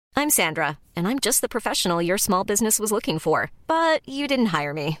I'm Sandra, and I'm just the professional your small business was looking for. But you didn't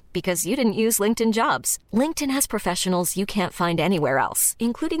hire me because you didn't use LinkedIn Jobs. LinkedIn has professionals you can't find anywhere else,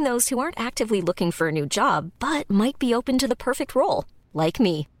 including those who aren't actively looking for a new job, but might be open to the perfect role, like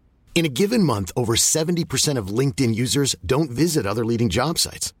me. In a given month, over 70% of LinkedIn users don't visit other leading job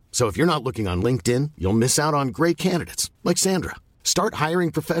sites. So if you're not looking on LinkedIn, you'll miss out on great candidates like Sandra. Start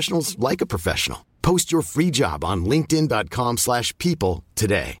hiring professionals like a professional. Post your free job on linkedin.com/people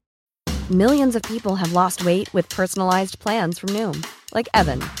today. Millions of people have lost weight with personalized plans from Noom. Like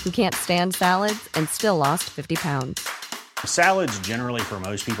Evan, who can't stand salads and still lost 50 pounds. Salads generally for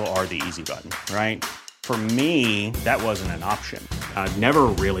most people are the easy button, right? For me, that wasn't an option. I never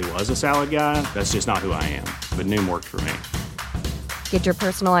really was a salad guy. That's just not who I am. But Noom worked for me. Get your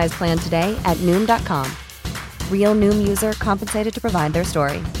personalized plan today at Noom.com. Real Noom user compensated to provide their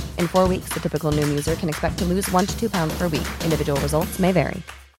story. In 4 weeks, the typical Noom user can expect to lose 1 to 2 pounds per week. Individual results may vary.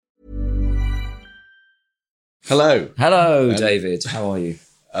 Hello, David. How are you?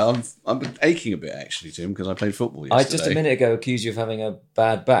 I'm aching a bit, actually, Tim, because I played football yesterday. I just a minute ago accused you of having a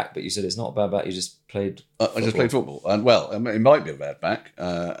bad back, but you said it's not a bad back, you just played football. I just played football. And, well, it might be a bad back,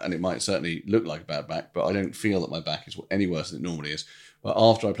 and it might certainly look like a bad back, but I don't feel that my back is any worse than it normally is. But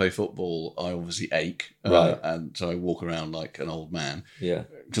after I play football, I obviously ache, right. And so I walk around like an old man. Yeah.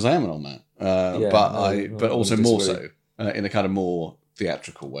 Because I am an old man. But also more so, in a kind of more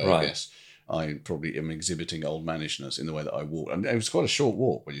theatrical way, right. I guess. I probably am exhibiting old manishness in the way that I walk. And it was quite a short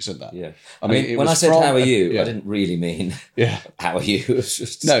walk when you said that. Yeah. I mean when I said, how are you, I didn't really mean, how are you? It was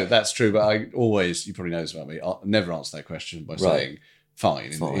just... No, that's true. But I always, you probably know this about me, I'll never answer that question by saying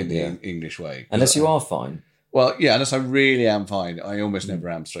fine in the English way. Unless you are fine. Well, yeah, unless I really am fine. I almost never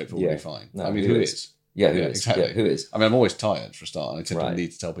am straightforwardly fine. No, I mean, who is? Yeah, who is? Exactly. Yeah, who is? I mean, I'm always tired for a start. And I tend to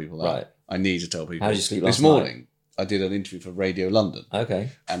need to tell people that. Right. I need to tell people. How did you sleep last night? This morning, I did an interview for Radio London. Okay.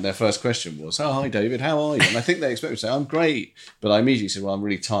 And their first question was, hi, David, how are you? And I think they expected me to say, I'm great. But I immediately said, well, I'm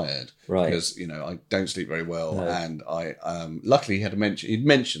really tired. Right. Because, I don't sleep very well. No. And I luckily he'd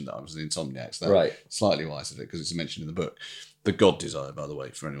mentioned that I was an insomniac. So that slightly why I said it, because it's mentioned in the book. The God Desire, by the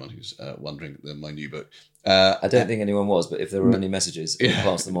way, for anyone who's wondering, my new book. I don't think anyone was, but if there were any messages, I'll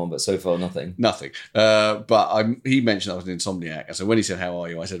pass them on. But so far, nothing. Nothing. He mentioned I was an insomniac. And so when he said, how are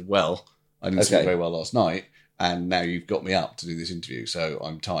you? I said, well, I didn't sleep very well last night. And now you've got me up to do this interview, so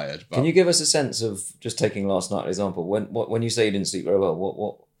I'm tired. But... Can you give us a sense of, just taking last night as an example, when you say you didn't sleep very well, what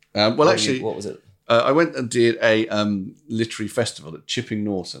was it? I went and did a literary festival at Chipping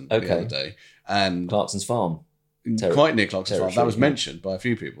Norton the other day. And Clarkson's Farm. Quite near Clarkson's Farm. That was mentioned by a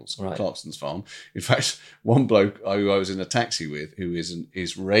few people, Clarkson's Farm. In fact, one bloke who I was in a taxi with, who is an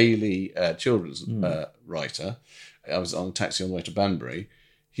Israeli children's writer, I was on a taxi on the way to Banbury.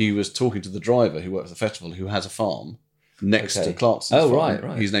 He was talking to the driver who worked for the festival, who has a farm next to Clarkson's farm.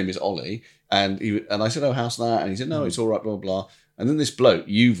 Right. His name is Ollie. And I said, how's that? And he said, no, it's all right, blah, blah. And then this bloke,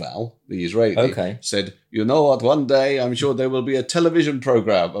 Yuval, the Israeli, said, you know what, one day I'm sure there will be a television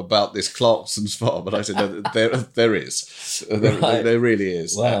program about this Clarkson's farm. But I said, no, there is. There really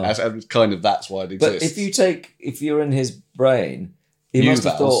is. Wow. And kind of that's why it exists. But if you're in his brain, you must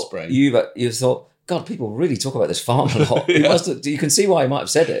have thought, you thought, God, people really talk about this farm a lot. You can see why he might have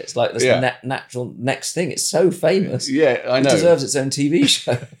said it. It's like this natural next thing. It's so famous. Yeah, I know. It deserves its own TV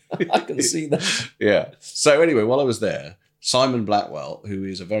show. I can see that. Yeah. So anyway, while I was there, Simon Blackwell, who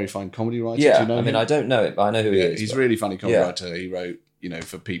is a very fine comedy writer. Yeah, do you know him? I don't know it, but I know who he is. He's a really funny comedy writer. He wrote,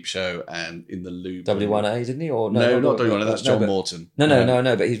 for Peep Show and In the Loop. W1A, didn't he? Or no, not W1A. That's John Morton.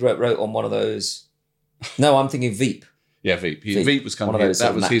 No. But he wrote on one of those. No, I'm thinking Veep. Yeah, Veep. Veep was kind of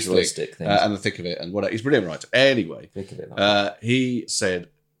that was his thing, and The Thick of It, and what he's a brilliant writer. Anyway, he said,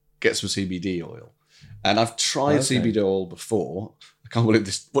 get some CBD oil, and I've tried CBD oil before. I can't believe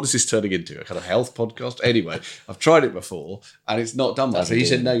this. What is this turning into? A kind of health podcast? Anyway, I've tried it before, and it's not done much. So he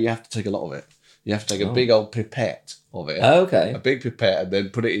said, no, you have to take a lot of it. You have to take a big old pipette of it. Oh, okay. A big pipette, and then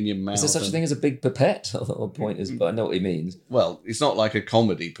put it in your mouth. Is there such a thing as a big pipette? The point is, but I know what he means. Well, it's not like a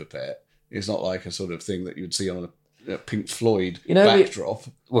comedy pipette. It's not like a sort of thing that you'd see on a Pink Floyd backdrop.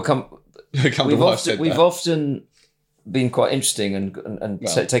 We've often been quite interesting and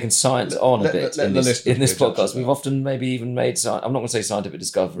taken science on a bit in this podcast. We've often maybe even made, I'm not going to say scientific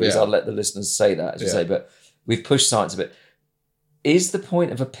discoveries, I'll let the listeners say that, as you say, but we've pushed science a bit. Is the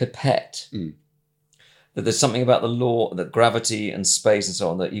point of a pipette that there's something about the law, that gravity and space and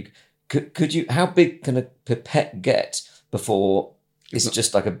so on, that you could you, how big can a pipette get before it's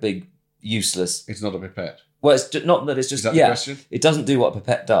just like a big useless... It's not a pipette. Well, it's not that it's just... Is that the question? It doesn't do what a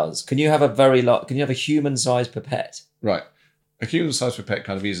pipette does. Can you have a human-sized pipette? Right. A human-sized pipette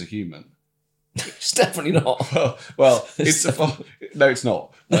kind of is a human. It's definitely not. Well, no, it's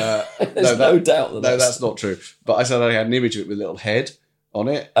not. There's no doubt that that's not true. But I said I had an image of it with a little head on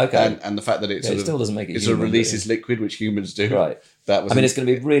it. Okay. And the fact that it still doesn't make it sort of releases liquid, which humans do. Right. It's going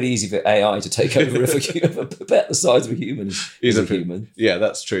to be really easy for AI to take over if a pipette the size of a human is a human. Yeah,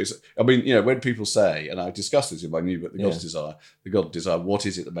 that's true. So, when people say, and I discussed this in my new book, The God of Desire, what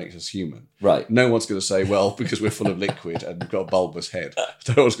is it that makes us human? Right. No one's going to say, well, because we're full of liquid and we've got a bulbous head.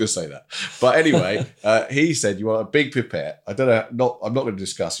 No one's going to say that. But anyway, he said, you want a big pipette. I don't know. I'm not going to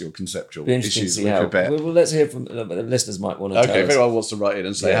discuss your conceptual issues with pipette. Well, let's hear from the listeners might want to tell us. If anyone wants to write in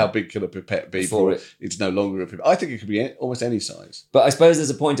and say, how big can a pipette be before it's no longer a pipette? I think it could be almost any size. But I suppose there's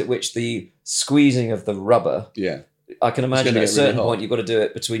a point at which the squeezing of the rubber, I can imagine at a certain point you've got to do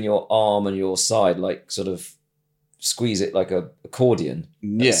it between your arm and your side, like sort of squeeze it like a accordion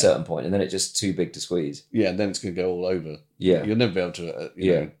at a certain point, and then it's just too big to squeeze. Yeah, and then it's going to go all over. Yeah. You'll never be able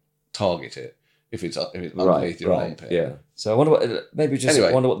to target it if it's underneath your armpit. Yeah. So I wonder what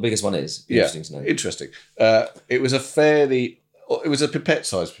the biggest one is. Be interesting to know. Interesting. It was a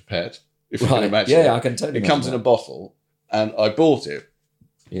pipette-sized pipette, if you can imagine. Yeah, I can totally imagine. It comes in a bottle. And I bought it.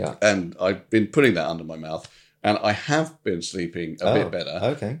 Yeah. And I've been putting that under my mouth. And I have been sleeping a bit better.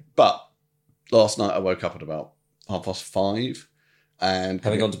 Okay. But last night I woke up at about 5:30. And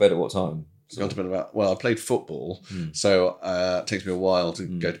having gone to bed at what time? Gone to bed I played football. So it takes me a while to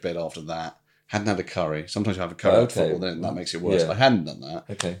go to bed after that. Hadn't had a curry. Sometimes you have a curry at football, then that makes it worse. I hadn't done that.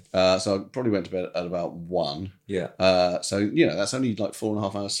 Okay. So I probably went to bed at about 1. Yeah. So that's only like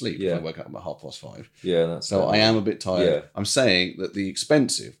 4.5 hours sleep if I woke up about 5:30. Yeah, that's so I am a bit tired. Yeah. I'm saying that the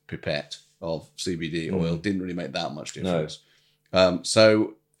expensive pipette of CBD oil didn't really make that much difference. No.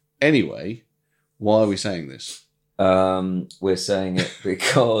 So anyway, why are we saying this? We're saying it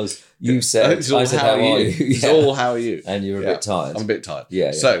because you said, I said, how are you? It's all how are you? And you're a bit tired. I'm a bit tired.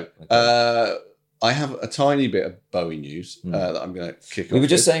 Yeah. So I have a tiny bit of Bowie news that I'm going to kick off. We were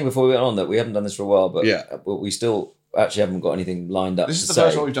just saying before we went on that we haven't done this for a while, but we still actually haven't got anything lined up. This is the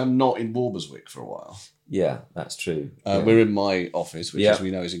first one we've done not in Walberswick for a while. Yeah, that's true. We're in my office, which as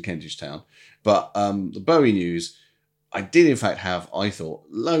we know is in Kentish Town. But the Bowie news, I did in fact have, I thought,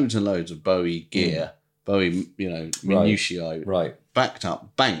 loads and loads of Bowie gear, Bowie, minutiae, backed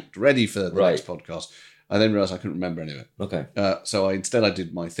up, banked, ready for the next podcast. I then realised I couldn't remember any of it. Okay. So I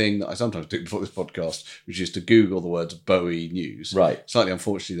did my thing that I sometimes do before this podcast, which is to Google the words Bowie news. Right. Slightly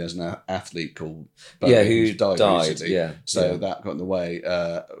unfortunately, there's an athlete called Bowie who died recently. Yeah. So that got in the way,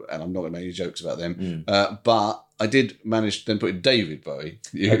 and I'm not going to make any jokes about them. But I did manage to then put in David Bowie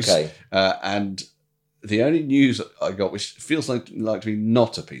news. Okay. And the only news I got, which feels like to be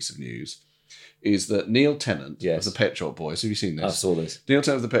not a piece of news, is that Neil Tennant of the Pet Shop Boys. Have you seen this? I saw this. Neil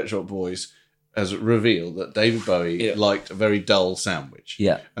Tennant of the Pet Shop Boys has revealed that David Bowie liked a very dull sandwich.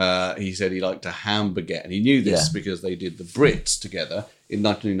 Yeah. He said he liked a ham baguette. And he knew this because they did the Brits together in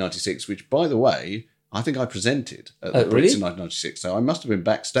 1996, which, by the way, I think I presented at the Brits in 1996. So I must have been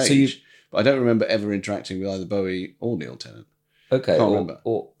backstage. But I don't remember ever interacting with either Bowie or Neil Tennant. Okay. Can't remember.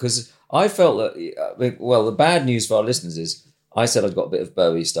 Because I felt that, the bad news for our listeners is I said I'd got a bit of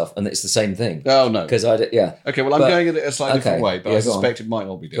Bowie stuff, and it's the same thing. Oh, no. Because I did, Okay, well, I'm going at it a slightly different way, but I suspect it might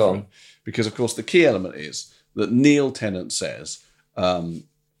not be different. Because, of course, the key element is that Neil Tennant says,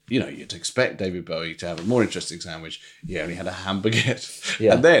 you'd expect David Bowie to have a more interesting sandwich. He only had a ham baguette.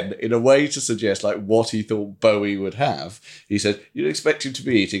 Yeah. And then, in a way to suggest what he thought Bowie would have, he said, you'd expect him to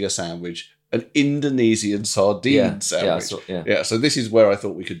be eating a sandwich, an Indonesian sardine sandwich. So this is where I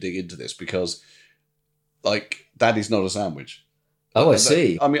thought we could dig into this, because, that is not a sandwich. Oh, I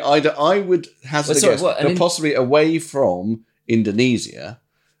see. I mean, I would hazard a guess that possibly away from Indonesia,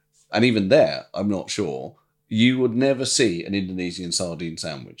 and even there, I'm not sure, you would never see an Indonesian sardine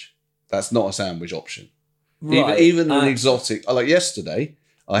sandwich. That's not a sandwich option. Right. Even an exotic... Like yesterday,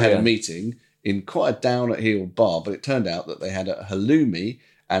 I had a meeting in quite a down-at-heel bar, but it turned out that they had a halloumi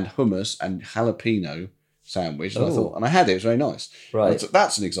and hummus and jalapeno sandwich. And I had it. It was very nice. Right.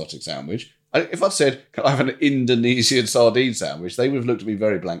 That's an exotic sandwich. If I'd said, can I have an Indonesian sardine sandwich, they would have looked at me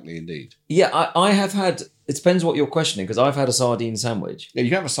very blankly indeed. Yeah, I have had... It depends what you're questioning, because I've had a sardine sandwich. Yeah, you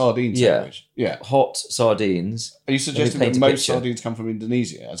can have a sardine sandwich. Yeah. Hot sardines. Are you suggesting that most sardines come from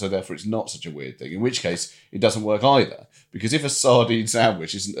Indonesia, and so therefore it's not such a weird thing? In which case, it doesn't work either. Because if a sardine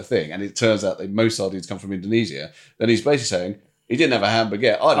sandwich isn't a thing, and it turns out that most sardines come from Indonesia, then he's basically saying... He didn't have a ham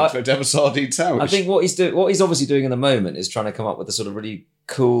baguette. I'd expect to have a sardine sandwich. I think what he's obviously doing in the moment is trying to come up with a sort of really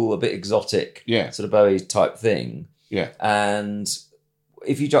cool, a bit exotic, sort of Bowie type thing. Yeah. And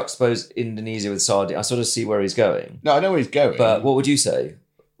if you juxtapose Indonesia with sardine, I sort of see where he's going. No, I know where he's going. But what would you say?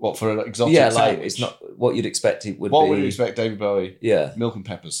 What, for an exotic sandwich? Like, it's not what you'd expect it would be. What would you expect David Bowie? Yeah. Milk and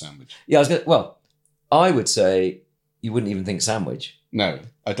peppers sandwich. Yeah, I would say you wouldn't even think sandwich. No,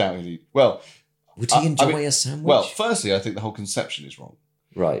 I doubt he... Well... Would he enjoy a sandwich? Well, firstly, I think the whole conception is wrong.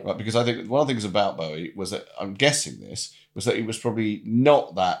 Right. Because I think one of the things about Bowie was that, I'm guessing this, was that he was probably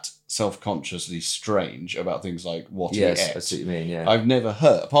not that self-consciously strange about things like what he ate. Yes, I see what you mean, yeah. I've never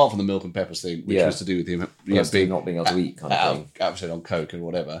heard, apart from the milk and peppers thing, which was to do with him not being able to eat kind of thing. Absolutely on coke and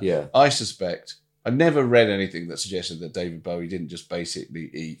whatever. Yeah. I suspect, I've never read anything that suggested that David Bowie didn't just basically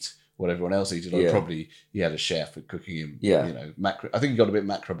eat what everyone else eats. Probably he had a chef cooking him, I think he got a bit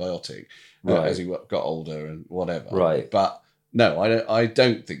macrobiotic as he got older and whatever. Right. But no, I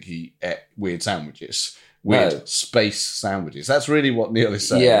don't think he ate weird sandwiches. Weird space sandwiches. That's really what Neil is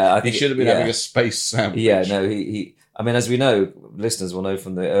saying. Yeah, I think he should have been having a space sandwich. Yeah, no, he. I mean, as we know, listeners will know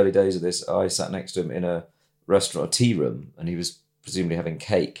from the early days of this, I sat next to him in a restaurant, a tea room, and he was presumably having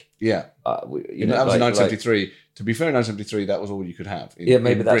cake. Yeah, that was in 1973. To be fair, in 1973, that was all you could have.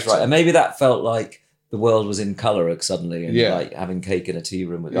 Maybe that's right, and maybe that felt like the world was in colour suddenly, and like having cake in a tea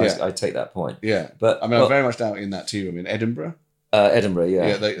room. I take that point. Yeah, but I mean, I very much doubt in that tea room in Edinburgh. Edinburgh,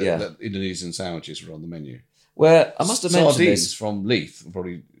 yeah. The Indonesian sandwiches were on the menu. Where I must have mentioned this from Leith,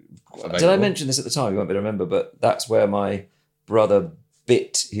 probably. Did I mention this at the time? You won't be able to remember, but that's where my brother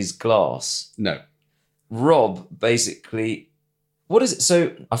bit his glass. No. Rob basically... What is it?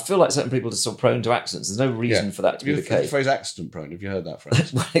 So I feel like certain people are sort of prone to accidents. There's no reason for that to be the case. The phrase accident prone, have you heard that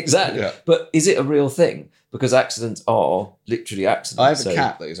phrase? Well, exactly. Yeah. But is it a real thing? Because accidents are literally accidents. I have a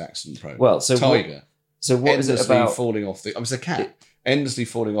cat that is accident prone. Well, so Tiger. What is it about? Falling off the... it's a cat. Endlessly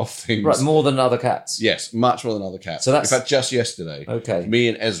falling off things. Right, more than other cats. Yes, much more than other cats. So that's... In fact, just yesterday, okay, me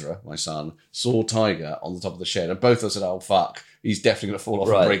and Ezra, my son, saw Tiger on the top of the shed, and both of us said, "Oh fuck, he's definitely going to fall off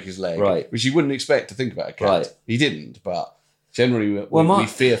and break his leg." Right, which you wouldn't expect to think about a cat. Right. He didn't, but generally we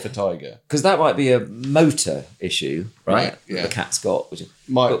fear for Tiger because that might be a motor issue, right? Yeah, the cat's got.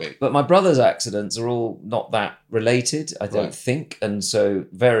 Might be. But my brother's accidents are all not that related, I don't think, and so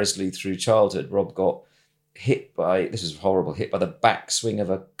variously through childhood, Rob got hit by the backswing of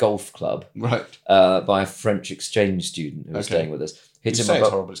a golf club, right? By a French exchange student who was staying with us. Hit him. It's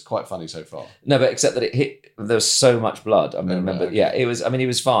horrible. It's quite funny so far. No, but except that it hit. There was so much blood. I mean, remember. Okay. Yeah, it was. I mean, he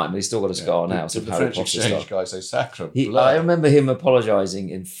was fine, but he's still got a scar now. Did the French exchange guy say "sacre bleu"? I remember him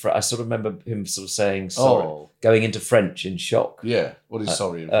apologising I sort of remember him sort of saying sorry, going into French in shock. Yeah, what is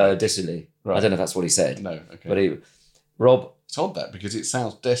sorry? Désolé. Right. I don't know if that's what he said. No, okay. But Rob. It's odd that because it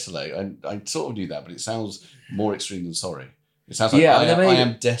sounds desolate. I sort of knew that, but it sounds more extreme than sorry. It sounds like I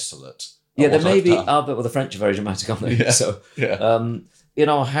am desolate. Yeah, there may be other. Well, the French are very dramatic, aren't they? Yeah. So, in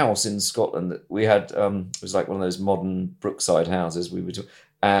our house in Scotland, we had it was like one of those modern Brookside houses.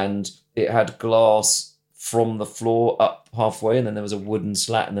 And it had glass from the floor up halfway, and then there was a wooden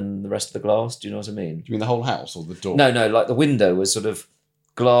slat, and then the rest of the glass. Do you know what I mean? Do you mean the whole house or the door? No, like the window was sort of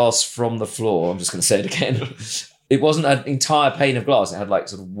glass from the floor. I'm just going to say it again. It wasn't an entire pane of glass. It had like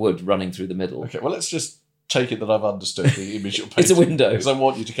sort of wood running through the middle. Okay, well, let's just take it that I've understood the image you're painting. It's a window. Because I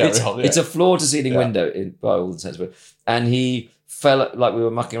want you to carry on. Yeah. It's a floor-to-ceiling window, by all intents and purposes. And he fell, like we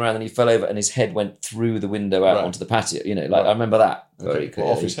were mucking around, and he fell over, and his head went through the window out onto the patio. You know, like I remember that very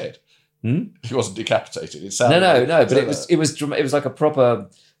clearly. Off his head? Hmm? He wasn't decapitated. It sounded no. But it was like a proper,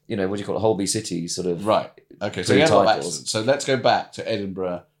 you know, what do you call it, Holby City sort of. Right. Okay. So he had a lot of accidents. So let's go back to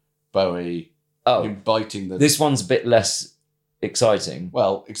Edinburgh, Bowie. Him biting the. This one's a bit less exciting.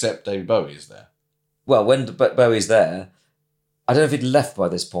 Well, except David Bowie is there. Well, when Bowie's there, I don't know if he'd left by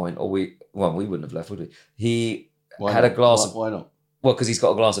this point, or we wouldn't have left, would we? He had a glass of... Why not? Well, because he's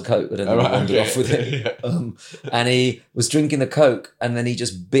got a glass of Coke. I don't think he wandered off with it. Yeah. And he was drinking the Coke, and then he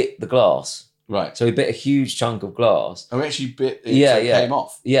just bit the glass. Right. So he bit a huge chunk of glass. Oh, actually bit it, so it came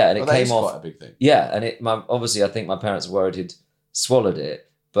off? Yeah, and it came off. Quite a big thing. Yeah, and obviously I think my parents were worried he'd swallowed it,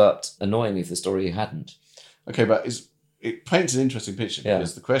 but annoyingly for the story, he hadn't. Okay, but it paints an interesting picture,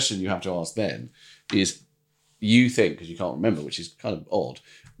 because the question you have to ask then is, you think, because you can't remember, which is kind of odd,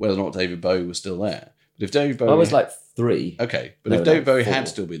 whether or not David Bowie was still there. But if David Bowie... I was like 3. Okay, but if David Bowie had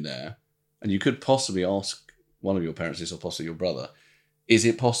still been there, and you could possibly ask one of your parents this, or possibly your brother, is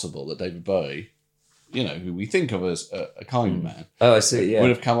it possible that David Bowie, you know, who we think of as a kind man... Oh, I see, would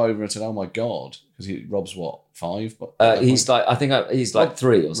have come over and said, oh my God, because Rob's what, 5? He's like, he's like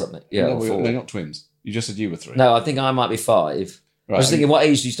 3 or something. Yeah, no, they're not twins. You just said you were 3. No, I think I might be 5. Right. I was thinking, what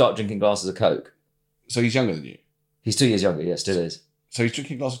age do you start drinking glasses of Coke? So he's younger than you? He's 2 years younger, yes, still is. So he's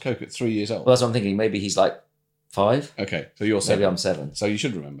drinking a glass of Coke at 3 years old? Well, that's what I'm thinking. Maybe he's like 5. Okay, so you're 7. Maybe I'm 7. So you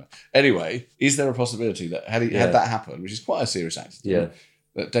should remember. Anyway, is there a possibility that had that happened, which is quite a serious accident,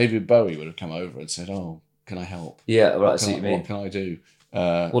 that David Bowie would have come over and said, oh, can I help? Yeah, right, I see what you mean. What can I do?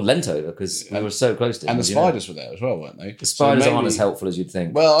 Lento, because we were so close to him. And the spiders were there as well, weren't they? The spiders aren't as helpful as you'd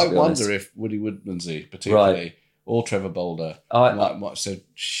think. Well, I wonder if Woody Woodmansey, particularly, or Trevor Boulder, might have said,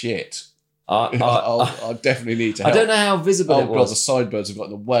 shit. I definitely need to help. I don't know how visible it was. Oh, God, the sidebirds have got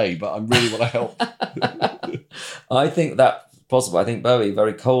in the way, but I really want to help. I think that's possible. I think Bowie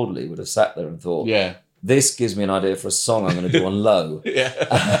very coldly would have sat there and thought, this gives me an idea for a song I'm going to do on Low.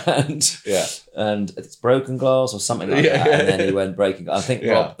 And it's Broken Glass or something like that. And then he went Breaking Glass. I think,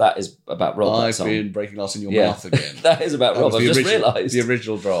 Rob, that is about Rob. I've been breaking glass in your mouth again. That is about Rob. I've just realised. The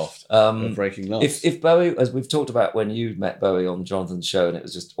original draft of Breaking Glass. If Bowie, as we've talked about when you met Bowie on Jonathan's show, and it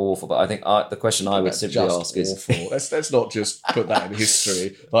was just awful, but I think the question I would simply ask is... awful. Let's not just put that in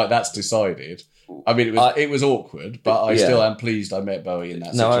history. Like, that's decided. I mean, it was awkward, but I still am pleased I met Bowie in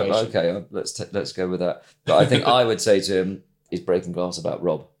that situation. Let's go with that. But I think I would say to him, is Breaking Glass about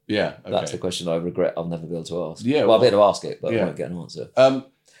Rob? Yeah, okay. That's the question I regret I'll never be able to ask. Yeah, I'll be able to ask it, but I won't get an answer. Can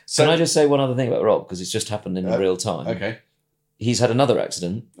I just say one other thing about Rob, because it's just happened in real time? Okay. He's had another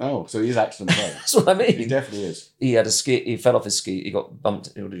accident. Oh, so he's accident prone. That's what I mean. He definitely is. He had he fell off his ski. He got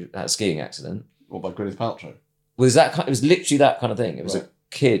bumped. He had a skiing accident. What, by Gwyneth Paltrow? It was literally that kind of thing. It was a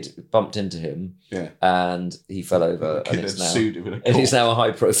kid bumped into him, and he fell over, and it's now a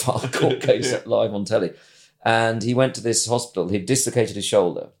high-profile court case live on telly. And he went to this hospital. He'd dislocated his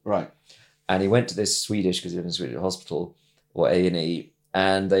shoulder, right? And he went to this Swedish, because he was in a Swedish hospital or A&E,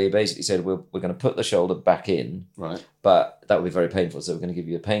 and they basically said, we're going to put the shoulder back in, right? But that would be very painful, so we're going to give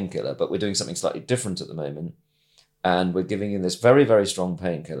you a painkiller. But we're doing something slightly different at the moment, and we're giving you this very, very strong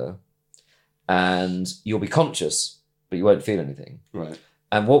painkiller, and you'll be conscious, but you won't feel anything, right?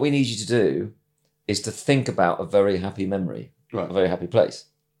 And what we need you to do is to think about a very happy memory, right? A very happy place,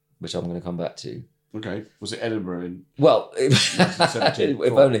 which I'm going to come back to. Okay. Was it Edinburgh Well,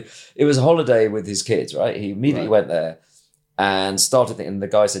 if only. It was a holiday with his kids, right? He immediately went there and started thinking, and the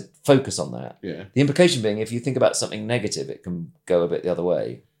guy said, focus on that. Yeah. The implication being, if you think about something negative, it can go a bit the other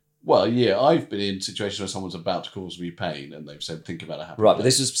way. Well, yeah, I've been in situations where someone's about to cause me pain and they've said, think about a happy Right, place. but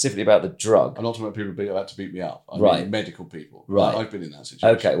this was specifically about the drug. I'm not talking about people being about to beat me up. I mean medical people. Right. I've been in that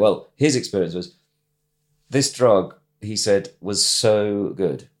situation. Okay, well, his experience was, this drug, he said, was so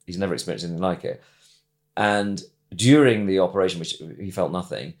good. He's never experienced anything like it. And during the operation, which he felt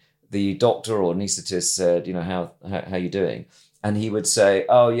nothing, the doctor or anaesthetist said, how are you doing? And he would say,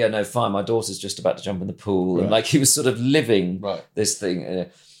 oh, yeah, no, fine. My daughter's just about to jump in the pool. Right. And like he was sort of living this thing.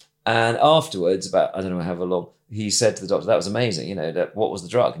 And afterwards, about, I don't know however long, he said to the doctor, that was amazing. What was the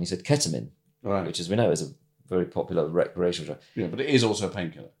drug? And he said ketamine, which, as we know, is a very popular recreational drug. Yeah, but it is also a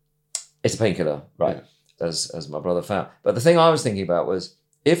painkiller. It's a painkiller, right, as my brother found. But the thing I was thinking about was,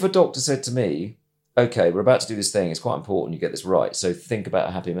 if a doctor said to me, okay, we're about to do this thing, it's quite important you get this right, so think about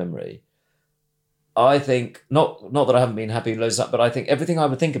a happy memory. I think, not that I haven't been happy loads of times, but I think everything I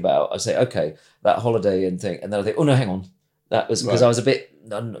would think about, I'd say, okay, that holiday and thing, and then I think, oh no, hang on. That was because I was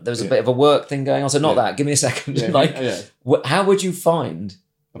there was a bit of a work thing going on, so not that, give me a second. How would you find,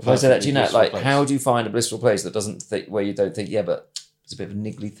 if I said that to you now, how would you find a blissful place that doesn't think, where you don't think, but there's a bit of a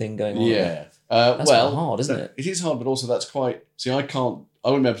niggly thing going on? Yeah. That's quite hard, isn't it? It is hard, but also that's quite, I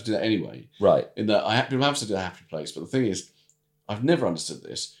wouldn't be able to do that anyway. Right. In that people have to do a happy place, but the thing is, I've never understood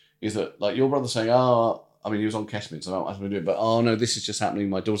this, is that like your brother saying, he was on ketamine, so I don't have to do it, but no, this is just happening,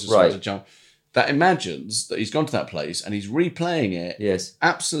 my daughter's about to jump. That imagines that he's gone to that place and he's replaying it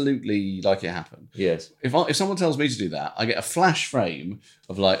absolutely like it happened. Yes. If someone tells me to do that, I get a flash frame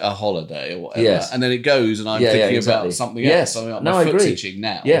of like a holiday or whatever, and then it goes and I'm thinking about something else. I mean, my foot's itching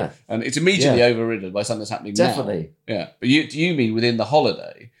now. Yeah. And it's immediately overridden by something that's happening now. Definitely. Yeah. But do you mean within the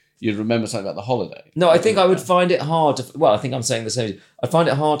holiday, you'd remember something about the holiday? No, I think I would find it hard to... I think I'm saying the same. I'd find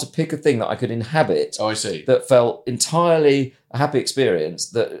it hard to pick a thing that I could inhabit. Oh, I see. That felt entirely a happy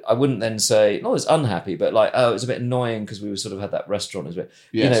experience that I wouldn't then say, no, it's unhappy, but like, it was a bit annoying because we sort of had that restaurant. It was a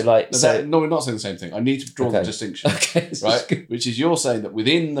bit, no, we're not saying the same thing. I need to draw the distinction. Right? Which is you're saying that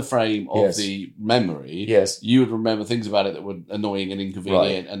within the frame of the memory, you would remember things about it that were annoying and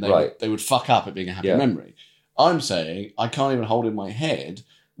inconvenient and they would fuck up it being a happy memory. I'm saying I can't even hold in my head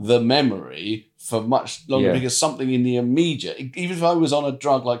the memory for much longer because something in the immediate, even if I was on a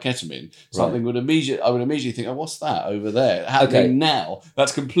drug like ketamine, I would immediately think, what's that over there happening now?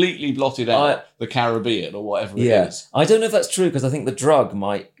 That's completely blotted out the Caribbean or whatever it is. I don't know if that's true because I think the drug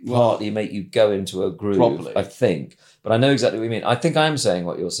might partly make you go into a groove, properly. I think. But I know exactly what you mean. I think I'm saying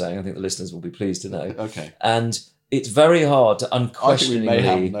what you're saying. I think the listeners will be pleased to know. Okay. And it's very hard to unquestionably... I think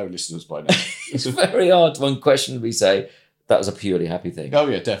we may have no listeners by now. It's very hard to unquestionably say, that was a purely happy thing. Oh,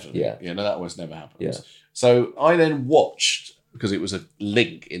 yeah, definitely. Yeah, no, that almost never happens. Yeah. So I then watched, because it was a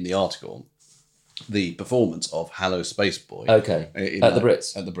link in the article, the performance of Hello Space Boy. Okay. At the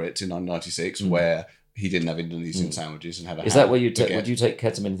Brits in 1996, where he didn't have Indonesian sandwiches and had a. Is that where you would you take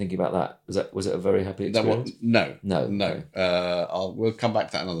ketamine thinking about that? Was it a very happy experience? No. Okay. We'll come back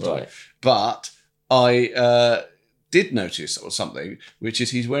to that another time. But I did notice something, which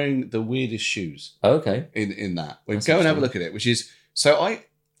is he's wearing the weirdest shoes. Okay. In that, go and have a look at it. Which is so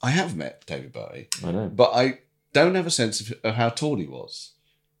I have met David Bowie. I know, but I don't have a sense of how tall he was.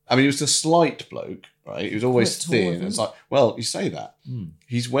 I mean, he was a slight bloke, right? He was always thin. It's like, well, you say that.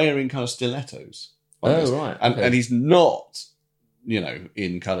 He's wearing kind of stilettos. Right. And he's not,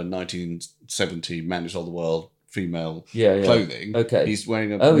 in kind of 1970 man who sold the world female clothing. Okay. He's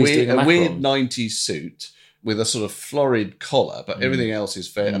wearing a weird 90s suit with a sort of florid collar, but everything else is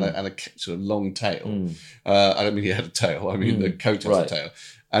fair and a sort of long tail. I don't mean he had a tail. I mean the coat has a tail.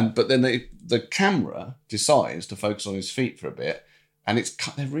 But then the camera decides to focus on his feet for a bit, and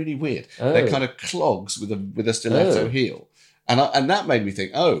they're really weird. They're kind of clogs with a stiletto heel, and that made me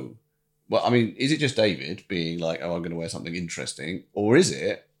think, well, I mean, is it just David being like, I'm going to wear something interesting, or is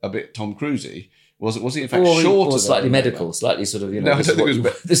it a bit Tom Cruisey? Was he in fact shorter? Or slightly medical, slightly sort of, No, I don't think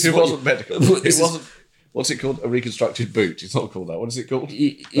it wasn't medical. It wasn't. What's it called? A reconstructed boot. It's not called that. What is it called?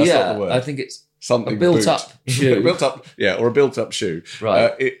 That's not the word. I think it's something a built-up shoe. Or a built-up shoe.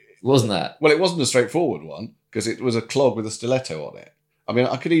 Right. It wasn't that. Well, it wasn't a straightforward one because it was a clog with a stiletto on it. I mean,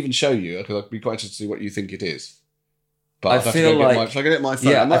 I could even show you because I'd be quite interested to see what you think it is. But I feel like... Shall I get my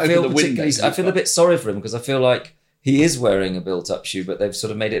phone? Yeah, I feel a bit sorry for him because I feel like he is wearing a built-up shoe, but they've sort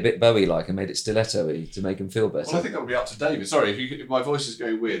of made it a bit Bowie-like and made it stiletto-y to make him feel better. Well, I think that would be up to David. Sorry, if my voice is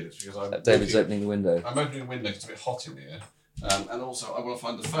going weird, it's because David's opening the window. I'm opening the window because it's a bit hot in here. And also, I want to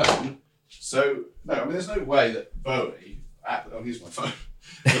find the phone. So, no, I mean, there's no way that Bowie... here's my phone.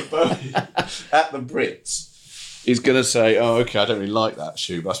 That Bowie at the Brits is going to say, okay, I don't really like that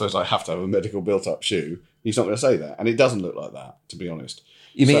shoe, but I suppose I have to have a medical built-up shoe. He's not going to say that. And it doesn't look like that, to be honest.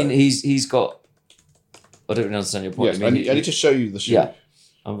 You mean he's got... I don't really understand your point. Yes, I need to show you the shoe. Yeah,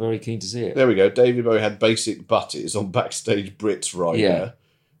 I'm very keen to see it. There we go. David Bowie had basic butties on Backstage Brits right there.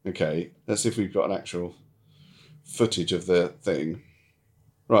 Okay, let's see if we've got an actual footage of the thing.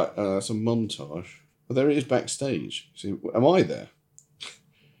 Right, that's a montage. Well, there it is backstage. See, am I there?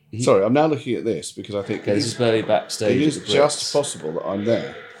 Sorry, I'm now looking at this because I think... Okay, this is Bowie backstage. It is just possible that I'm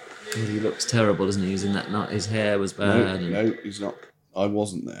there. And he looks terrible, doesn't he? He's in that night. His hair was bad. No, he's not. I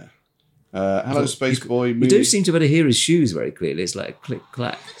wasn't there. Hello, Space Boy. You do seem to be able to hear his shoes very clearly. It's like a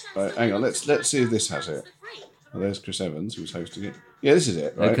click-clack. Right, hang on, let's see if this has it. Oh, there's Chris Evans, who's hosting it. Yeah, this is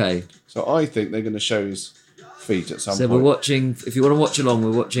it, right? Okay. So I think they're going to show his feet at some point. So we're watching, if you want to watch along,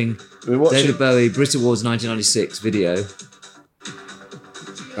 we're watching David Bowie Brit Awards 1996 video.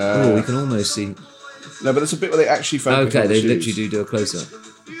 We can almost see... No, but there's a bit where they actually focus on the they shoes. literally do a close-up.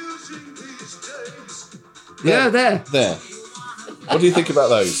 Yeah, there. What do you think about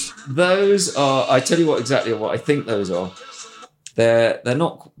those? Those are... I tell you exactly what I think those are. They're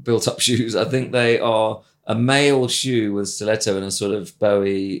not built-up shoes. I think they are a male shoe with stiletto and a sort of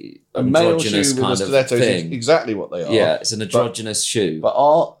Bowie androgynous kind of thing. Is exactly what they are. Yeah, it's an androgynous shoe.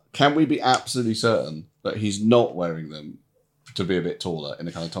 But can we be absolutely certain that he's not wearing them to be a bit taller in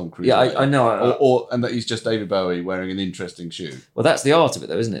a kind of Tom Cruise way? I know. And that he's just David Bowie wearing an interesting shoe? Well, that's the art of it,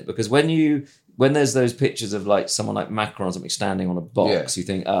 though, isn't it? Because when there's those pictures of like someone like Macron or something standing on a box, you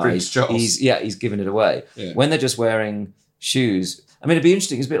think, he's giving it away. Yeah. When they're just wearing shoes, I mean, it'd be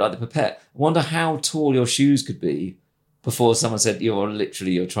interesting. It's a bit like the pipette. I wonder how tall your shoes could be before someone said you're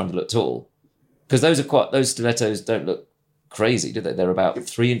trying to look tall. Because those stilettos don't look crazy, do they? They're about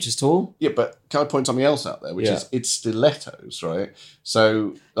 3 inches tall. Yeah, but can I point something else out there, which is it's stilettos, right?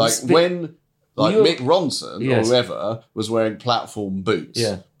 So when Mick Ronson or whoever was wearing platform boots,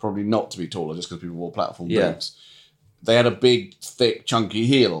 probably not to be taller just because people wore platform boots. They had a big, thick, chunky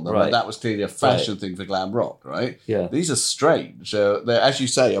heel on them. Right. That was clearly a fashion thing for glam rock, right? Yeah. These are strange. They're, as you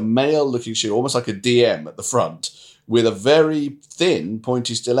say, a male-looking shoe, almost like a DM at the front, with a very thin,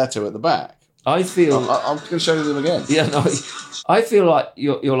 pointy stiletto at the back. I feel... I'm going to show you them again. Yeah, no, I feel like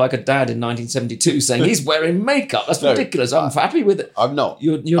you're like a dad in 1972 saying he's wearing makeup. That's ridiculous. I'm happy with it. I'm not.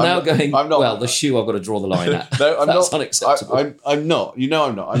 You're now going, I'm not. Well, the shoe I've got to draw the line at. No, I'm That's not. Unacceptable. I'm not. You know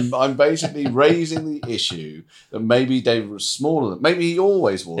I'm not. I'm basically raising the issue that maybe David was smaller than... Maybe he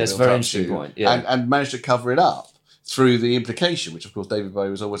always wore That's a very interesting point. Yeah. And managed to cover it up through the implication, which, of course, David Bowie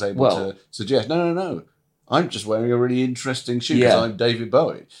was always able to suggest. No. I'm just wearing a really interesting shoe because I'm David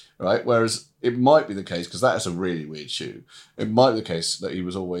Bowie, right? Whereas... It might be the case, because that is a really weird shoe. It might be the case that he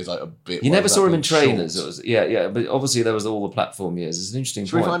was always like a bit... You never saw him in trainers. But obviously there was all the platform years. It's an interesting point.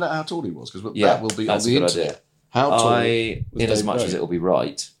 Should we find out how tall he was? Because that will be on the internet. Idea. How tall in as much as it will be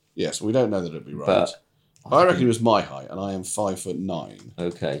right. Yes, we don't know that it'd be right. But I reckon it was my height, and I am 5'9".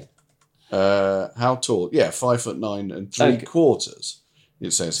 Okay. How tall? Yeah, 5'9" and 3/4.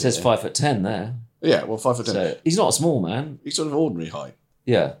 It says. It says 5'10" there. Yeah, well, 5'10". So he's not a small man. He's sort of ordinary height.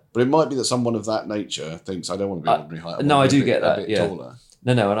 Yeah. But it might be that someone of that nature thinks, I don't want to be ordinary height. No, I do get that. A bit taller.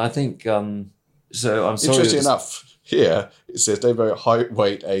 No, and I think, so I'm sorry. Interesting enough, here it says David Bowie height,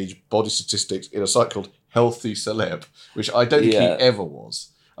 weight, age, body statistics in a site called Healthy Celeb, which I don't think he ever was.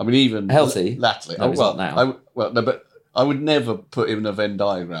 I mean, even healthy. Latterly. No, he's not now. But I would never put him in a Venn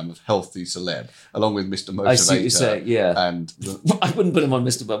diagram of Healthy Celeb, along with Mr. Motivator. I see what you're saying, yeah. And I wouldn't put him on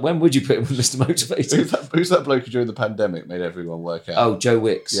Mr. But when would you put him with Mr. Motivator? Who's that bloke who during the pandemic made everyone work out? Oh, Joe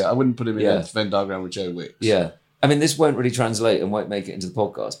Wicks. Yeah, I wouldn't put him in a Venn diagram with Joe Wicks. Yeah. I mean, this won't really translate and won't make it into the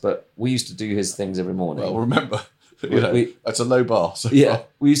podcast, but we used to do his things every morning. Well, remember, it's a low bar. So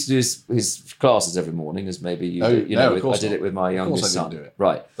we used to do his classes every morning, as maybe you did. I did it with my youngest son. Do it.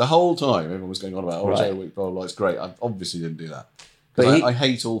 Right. The whole time, everyone was going on about, Joe Wick, blah, blah, it's great. I obviously didn't do that. But I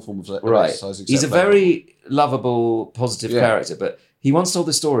hate all forms of exercise. He's a very lovable, positive character, but he once told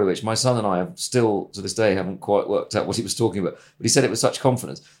this story, which my son and I have still, to this day, haven't quite worked out what he was talking about. But he said it with such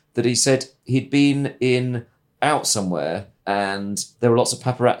confidence that he said he'd been out somewhere and there were lots of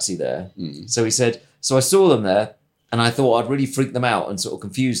paparazzi there. So he said, so I saw them there and I thought I'd really freak them out and sort of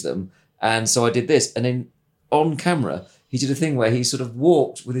confuse them. And so I did this. And then on camera, he did a thing where he sort of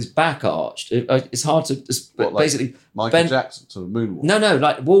walked with his back arched. It's hard to... basically, Michael Jackson, sort of moonwalk? No,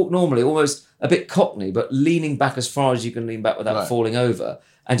 like walk normally, almost a bit cockney, but leaning back as far as you can lean back without falling over,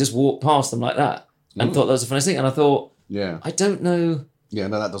 and just walk past them like that. And thought that was the funniest thing. And I thought, I don't know... Yeah,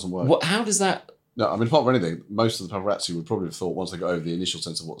 no, that doesn't work. How does that... No, I mean, apart from anything, most of the paparazzi would probably have thought, once they got over the initial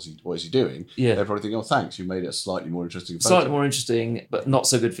sense of what is he doing, they'd probably think, oh, thanks, you made it a slightly more interesting photo. Slightly more interesting, but not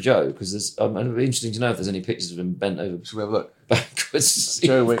so good for Joe, because it'd be interesting to know if there's any pictures of him bent over. Should we have a look? Backwards.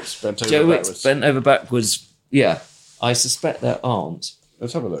 Joe Wicks bent over backwards. Wicks bent over backwards. Yeah, I suspect there aren't.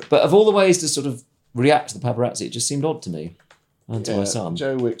 Let's have a look. But of all the ways to sort of react to the paparazzi, it just seemed odd to me and to my son.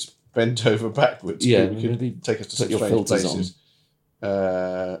 Joe Wicks bent over backwards. Yeah, maybe take us to some your strange places.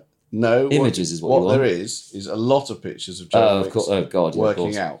 No, images is what there is a lot of pictures of Joe Wicks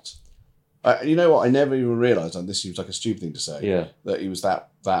working out. You know what? I never even realised, and this seems like a stupid thing to say, that he was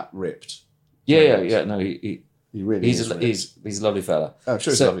that ripped. Yeah. No, he really he's a lovely fella. I'm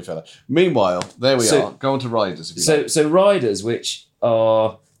sure he's a lovely fella. Meanwhile, there we are. Go on to Riders. If you like. So Riders, which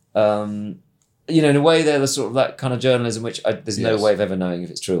are, in a way, they're the sort of that kind of journalism which there's no way of ever knowing if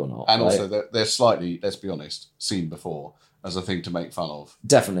it's true or not. And also, they're slightly, let's be honest, seen before as a thing to make fun of.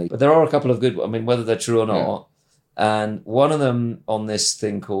 Definitely. But there are a couple of good ones. I mean, whether they're true or not. Yeah. And one of them on this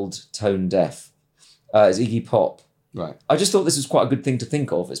thing called Tone Deaf is Iggy Pop. Right. I just thought this was quite a good thing to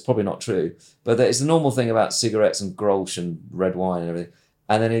think of. It's probably not true. But it's the normal thing about cigarettes and Grolsch and red wine and everything.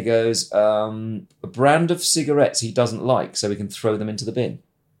 And then he goes, a brand of cigarettes he doesn't like, so he can throw them into the bin.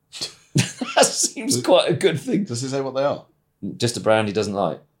 That seems quite a good thing. Does it say what they are? Just a brand he doesn't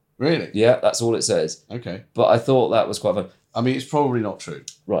like. Really? Yeah, that's all it says. Okay. But I thought that was quite fun. I mean, it's probably not true.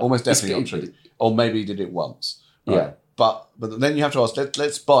 Right. Almost definitely not true. Or maybe he did it once. Right? Yeah. But then you have to ask,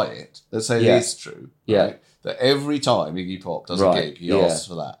 let's buy it. Let's say it is true. Yeah. Right? That every time Iggy Pop does a gig, he asks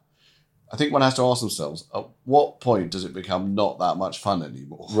for that. I think one has to ask themselves, at what point does it become not that much fun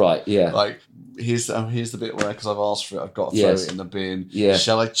anymore? Right, yeah. Like, here's the bit where, because I've asked for it, I've got to throw it in the bin. Yeah.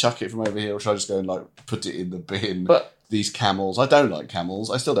 Shall I chuck it from over here, or shall I just go and put it in the bin? But these camels, I don't like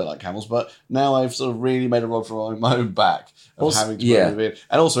camels. I still don't like camels, but now I've sort of really made a rod for my own back of having to put it in the bin.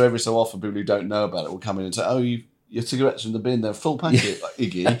 And also, every so often, people who don't know about it will come in and say, oh, your cigarettes are in the bin, they're full packet,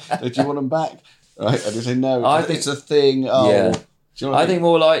 Iggy. Do you want them back? Right? And they say, no, it's a thing. Oh, yeah. Do you know what I think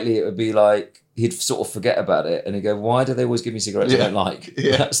more likely it would be like he'd sort of forget about it and he'd go, why do they always give me cigarettes I don't like?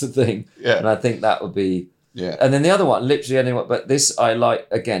 Yeah. That's the thing. Yeah. And I think that would be... Yeah. And then the other one, literally anyone, but this I like,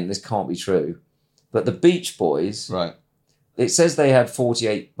 again, this can't be true. But the Beach Boys, right? It says they had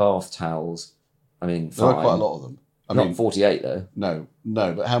 48 bath towels. I mean, fine. There are quite a lot of them. Not 48 though. No,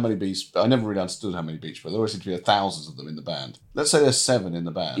 but how many Beach... I never really understood how many Beach Boys. There always seem to be thousands of them in the band. Let's say there's 7 in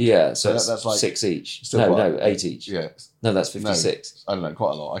the band. Yeah, so that's like 6 each. No, 8 each. Yeah. No, that's 56. No, I don't know,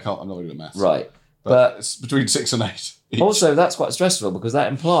 quite a lot. I'm not good at maths. Right. But it's between 6 and 8 each. Also, that's quite stressful because that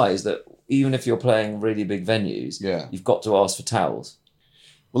implies that even if you're playing really big venues, you've got to ask for towels.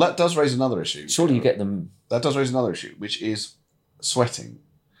 Well, that does raise another issue. Surely you get them... That does raise another issue, which is sweating.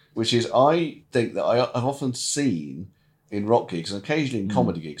 Which is, I think that I've often seen in rock gigs and occasionally in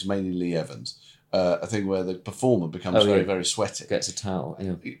comedy gigs, mainly Lee Evans, a thing where the performer becomes very, very sweaty. Gets a towel,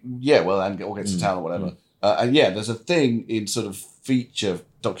 or gets a towel or whatever. And there's a thing in sort of feature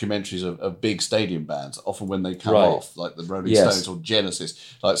documentaries of big stadium bands, often when they come off, like the Rolling Stones or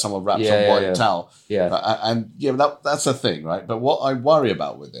Genesis, like someone wraps a white towel. That's a thing, right? But what I worry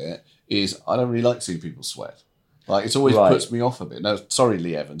about with it is I don't really like seeing people sweat. Like, it always puts me off a bit. No, sorry,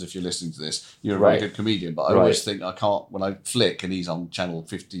 Lee Evans, if you're listening to this, you're a very good comedian, but I always think I can't, when I flick and he's on channel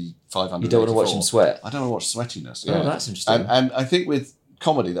 500. You don't want to watch him sweat? I don't want to watch sweatiness. Oh, that's interesting. And I think with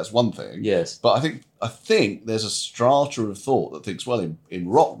comedy, that's one thing. Yes. But I think there's a strata of thought that thinks, well, in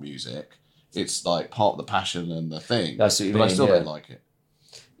rock music, it's like part of the passion and the thing. That's what you mean, but I still don't like it.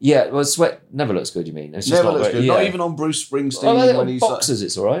 Yeah, well, sweat never looks good, you mean? It's just never looks good. Not even on Bruce Springsteen. When he's boxers,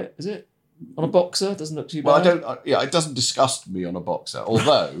 it's all right, is it? On a boxer, it doesn't look too bad. Well, it doesn't disgust me on a boxer.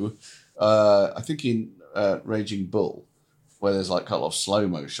 Although, I think in Raging Bull, where there's like a lot of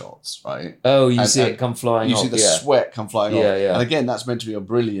slow-mo shots, right? Oh, you see it come flying off. You see the sweat come flying off. Yeah. And again, that's meant to be a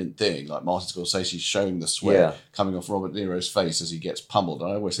brilliant thing. Like Martin Scorsese's showing the sweat coming off Robert De Niro's face as he gets pummeled.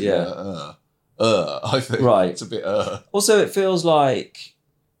 And I always think, I think it's a bit, Also, it feels like,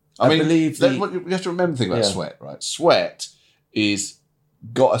 I believe we have to remember the thing about sweat, right? Sweat is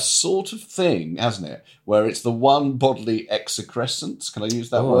got a sort of thing, hasn't it, where it's the one bodily excrescence, can I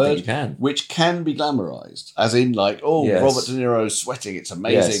use that word? I think you can. Which can be glamorised, as in like, Robert De Niro's sweating, it's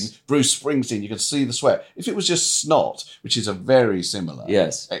amazing. Yes. Bruce Springsteen, you can see the sweat. If it was just snot, which is a very similar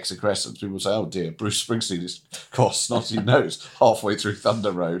excrescence, people would say, oh dear, Bruce Springsteen has got a snotty nose halfway through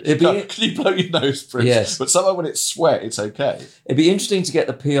Thunder Road. Can you blow your nose, Bruce? Yes. But somehow when it's sweat, it's okay. It'd be interesting to get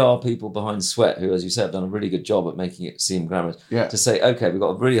the PR people behind Sweat, who, as you said, have done a really good job at making it seem glamorous, to say, okay, we've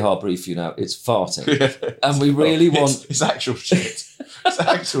got a really hard brief for you now. It's farting. And we really want... It's actual shit. It's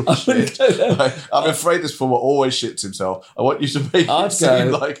actual shit. I'm afraid this performer always shits himself. I want you to make it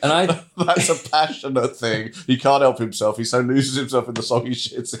seem like that's a passionate thing. He can't help himself. He so loses himself in the song he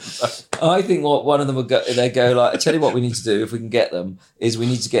shits himself. I think what one of them would go... They go like, I tell you what we need to do, if we can get them, is we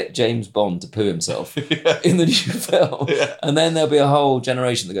need to get James Bond to poo himself in the new film. Yeah. And then there'll be a whole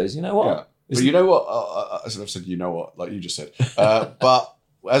generation that goes, you know what? Yeah. But you know what? I've said, you know what, like you just said. But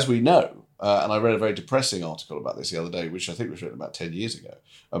as we know, and I read a very depressing article about this the other day, which I think was written about 10 years ago,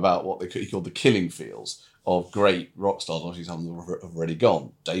 about what he called the killing fields of great rock stars. Obviously, some of them have already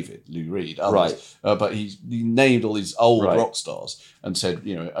gone. David, Lou Reed, others. Right. But he named all these old rock stars and said,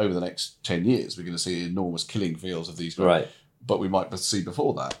 over the next 10 years, we're going to see enormous killing fields of these guys. Right. But we might see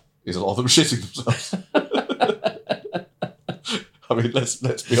before that is a lot of them shitting themselves. I mean, let's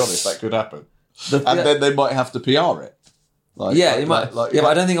be honest, that could happen. Then they might have to PR it. But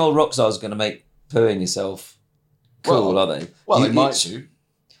I don't think old rock stars are going to make pooing yourself cool, are they? Well, they might do.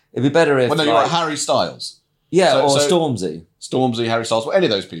 It'd be better if... Well, no, you're like Harry Styles. Yeah, or Stormzy. Stormzy, Harry Styles, any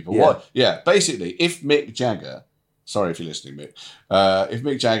of those people. Basically, if Mick Jagger... Sorry if you're listening, Mick. If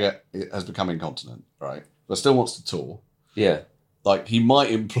Mick Jagger has become incontinent, right, but still wants to tour... Yeah. Like, he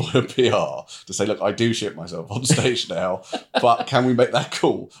might employ a PR to say, look, I do shit myself on stage now, but can we make that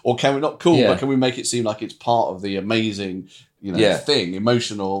cool? Or can we not cool, but can we make it seem like it's part of the amazing, thing,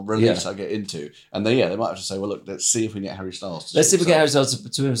 emotional release I get into? And they might have to say, well, look, let's see if we can get Harry Styles to Let's see if we get Harry Styles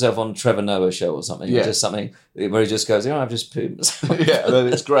to himself on Trevor Noah show or something. Yeah. Or just something where he just goes, I've just pooed myself. And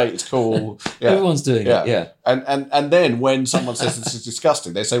then it's great, it's cool. Yeah. Everyone's doing it, yeah. And then when someone says this is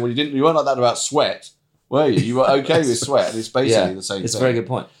disgusting, they say, well, you weren't like that about sweat. Were you? You were okay with sweat, and it's basically the same thing. It's a very good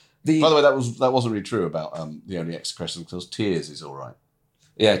point. By the way, that wasn't really true about the only excretion, because Tears is all right.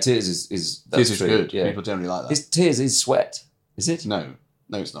 Yeah, Tears is Tears is true. good. Yeah. People generally like that. Tears is sweat, is it? No,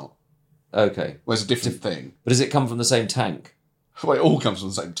 it's not. Okay. Well, it's a different thing. But does it come from the same tank? Well, it all comes from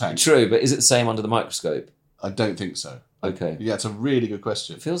the same tank. True, but is it the same under the microscope? I don't think so. Okay. Yeah, it's a really good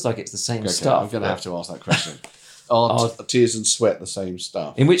question. It feels like it's the same stuff. I'm going to have to ask that question. Are tears and sweat the same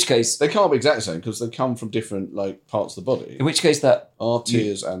stuff? In which case... They can't be exactly the same, because they come from different parts of the body. In which case that... Are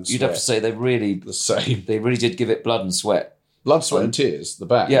tears and sweat... You'd have to say they're really... the same. They really did give it blood and sweat. Blood, Sweat and Tears, the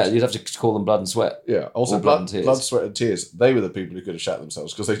band. Yeah, you'd have to call them Blood and Sweat. Yeah, also blood, Sweat and Tears. They were the people who could have shat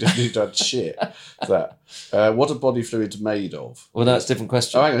themselves, because they didn't need to have shit. What are body fluids made of? Well, that's a different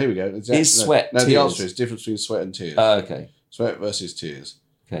question. Oh, hang on, here we go. Is sweat tears? No, the answer is difference between sweat and tears. Okay. Sweat versus tears.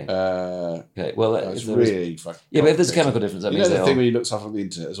 Okay. Okay. Well, it's really fucking... Yeah, but if there's a chemical difference, that means the thing when you look stuff on the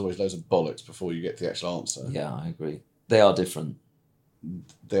internet, there's always loads of bollocks before you get to the actual answer. Yeah, I agree. They are different.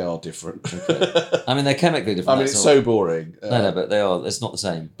 They are different. Okay. I mean, they're chemically different. I mean, it's so boring. No, but they are. It's not the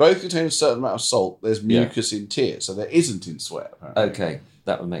same. Both contain a certain amount of salt. There's mucus in tears, so there isn't in sweat, apparently. Okay,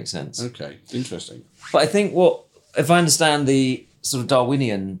 that would make sense. Okay, interesting. But I think if I understand the sort of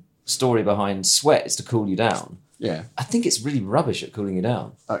Darwinian story behind sweat is to cool you down. Yeah. I think it's really rubbish at cooling you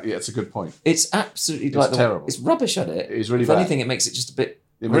down. Yeah, it's a good point. It's absolutely terrible. It's rubbish at it. It's really If bad. anything, it makes it just a bit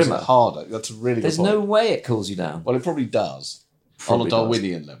It makes grimmer. it harder. That's a really good point. There's no way it cools you down. Well, it probably does. on a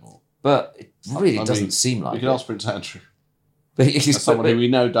Darwinian level. But it really doesn't seem like it. You can ask Prince Andrew. As someone who we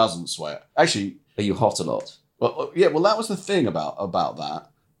know doesn't sweat. Actually... Are you hot a lot? Well, yeah, that was the thing about that,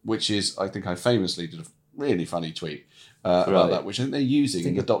 which is, I think I famously did a really funny tweet about that, which I think they're using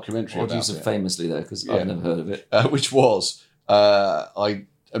in the documentary about it. Famously, though, because I've never heard of it. Which was, I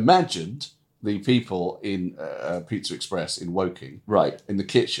imagined the people in Pizza Express in Woking, in the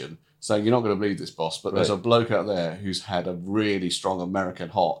kitchen, saying, "You're not going to believe this, boss, but there's a bloke out there who's had a really strong American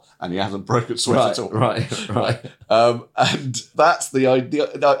hot and he hasn't broken sweat at all." Right. And that's the idea.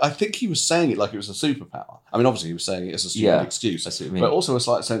 I think he was saying it like it was a superpower. I mean, obviously he was saying it as a stupid excuse, that's what I mean. but also a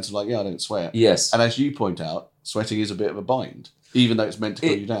slight sense of like, I don't sweat. Yes. And as you point out, sweating is a bit of a bind, even though it's meant to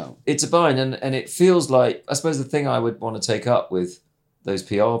cool you down. It's a bind, and it feels like, I suppose the thing I would want to take up with those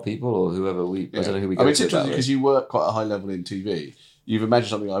PR people or whoever I don't know who we go to. It's interesting because you work quite a high level in TV. You've imagined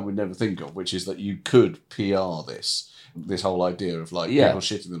something I would never think of, which is that you could PR this whole idea of like people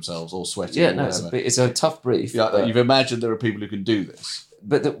shitting themselves or sweating. Yeah, it's a tough brief. Yeah, you've imagined there are people who can do this.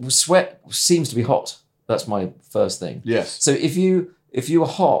 But the sweat seems to be hot. That's my first thing. Yes. So if you were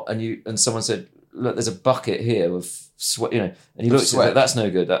hot and someone said, "Look, there's a bucket here of sweat," and you looked at it, that's no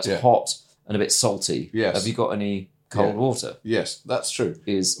good. That's hot and a bit salty. Yes. Have you got any cold water? Yes, that's true.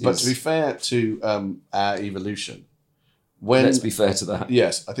 But to be fair to our evolution. Let's be fair to that.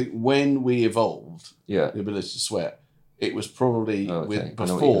 Yes, I think when we evolved the ability to sweat, it was probably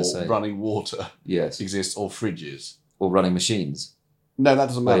before running water exists or fridges. Or running machines. No, that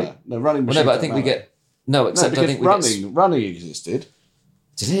doesn't matter. No, running machines. But I think we get... No, except I think running existed.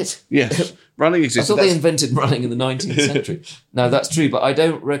 Did it? Yes, running existed. I thought they invented running in the 19th century. No, that's true, but I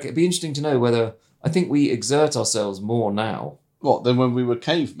don't reckon... It'd be interesting to know whether... I think we exert ourselves more now. What, than when we were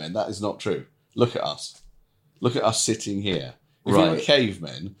cavemen? That is not true. Look at us. Look at us sitting here. If we were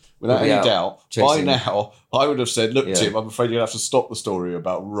cavemen, without any doubt, by now, I would have said, "Look, Tim, I'm afraid you'll have to stop the story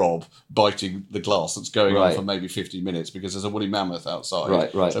about Rob biting the glass that's going on for maybe 50 minutes because there's a woolly mammoth outside.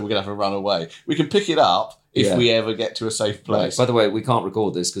 Right. So we're going to have to run away. We can pick it up if we ever get to a safe place." By the way, we can't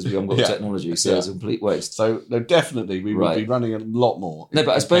record this because we haven't got the technology, so it's a complete waste. So, no, definitely, we would be running a lot more. No,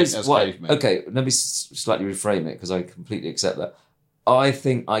 but I suppose... cavemen. Okay, let me slightly reframe it because I completely accept that. I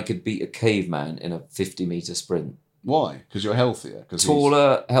think I could beat a caveman in a 50-metre sprint. Why? Because you're healthier.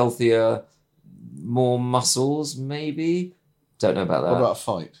 Taller, healthier, more muscles, maybe? Don't know about that. What about a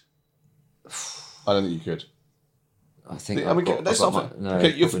fight? I don't think you could. I think...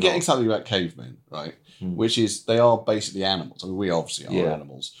 you're forgetting something about cavemen, right? Which is, they are basically animals. I mean, we obviously are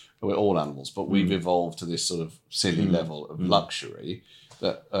animals. We're all animals, but we've evolved to this sort of silly level of luxury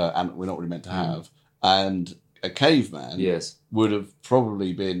that we're not really meant to have. And a caveman would have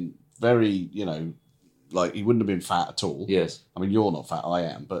probably been very, like, he wouldn't have been fat at all. Yes. I mean, you're not fat, I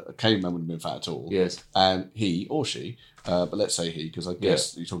am, but a caveman wouldn't have been fat at all. Yes. And he, or she, but let's say he, because I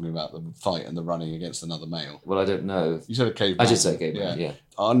guess you're talking about the fight and the running against another male. Well, I don't know. You said a caveman. I did say caveman, yeah.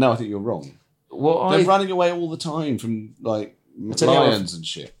 Oh, no, I think you're wrong. They're running away all the time from, like, lions and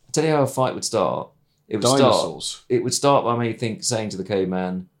shit. I'll tell you how a fight would start. Dinosaurs. It would start by me saying to the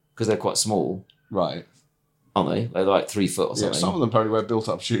caveman, because they're quite small. Right. Aren't they? They're like 3 foot or something. Yeah, some of them probably wear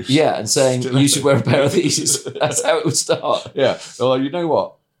built-up shoes. Yeah, and saying, you should wear a pair of these. That's how it would start. Yeah. Well, you know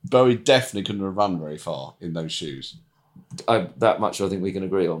what? Bowie definitely couldn't have run very far in those shoes. That much I think we can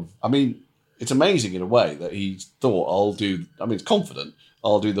agree on. I mean, it's amazing in a way that he thought, it's confident,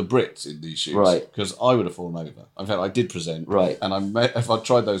 I'll do the Brits in these shoes. Right. Because I would have fallen over. In fact, I did present. Right. And if I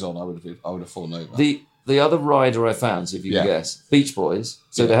tried those on, I would have fallen over. The other rider I found, so if you can guess, Beach Boys.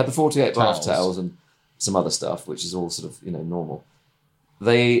 So they had the 48 bath towels and some other stuff, which is all sort of, normal.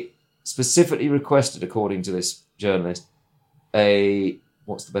 They specifically requested, according to this journalist,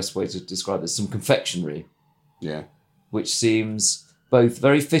 what's the best way to describe this? Some confectionery. Yeah. Which seems both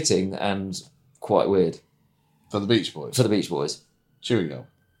very fitting and quite weird. For the Beach Boys? For the Beach Boys. Chewing gum?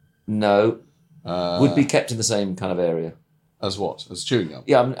 No. Would be kept in the same kind of area. As what? As chewing gum?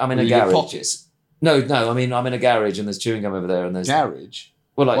 Yeah, I'm in a garage. No, I mean, I'm in a garage and there's chewing gum over there and there's... Garage?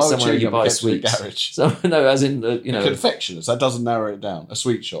 Well, like somewhere you buy sweets. Garage? So, no, as in, confectioners, that doesn't narrow it down. A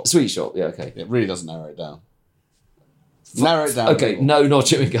sweet shop. A sweet shop, yeah, okay. It really doesn't narrow it down. Narrow it down. Okay, no, not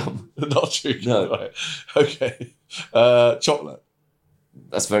chewing gum. Not chewing gum, no. Right. Okay. Chocolate.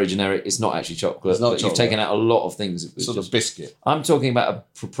 That's very generic. It's not actually chocolate. It's not but chocolate. You've taken out a lot of things. It's sort of biscuit. I'm talking about a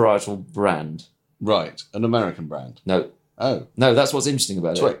proprietary brand. Right. An American brand. No. Oh. No, that's what's interesting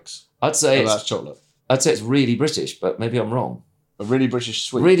about Twix. I'd say that's chocolate. I'd say it's really British, but maybe I'm wrong. A really British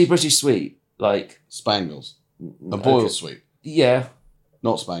sweet. Really British sweet. Like... Spangles. A boiled sweet. Yeah.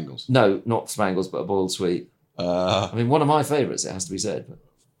 Not Spangles. No, not Spangles, but a boiled sweet. I mean, one of my favourites, it has to be said. But...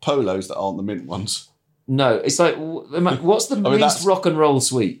 Polos that aren't the mint ones. No, it's like, what's the least rock and roll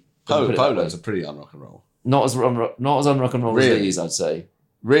sweet? Polo's a pretty un-rock and roll. Not as un-rock and roll as these, I'd say.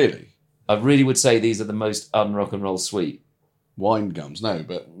 Really? I really would say these are the most un-rock and roll sweet. Wine gums, no,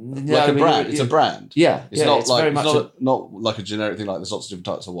 but like a brand. It's a brand. Yeah, it's not like it's not like a generic thing. Like there's lots of different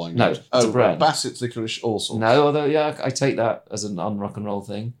types of wine gums. No, it's a brand. Bassett's licorice, all sorts. No, although I take that as an un-rock and roll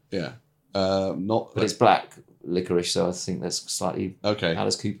thing. Yeah, but it's black licorice, so I think that's slightly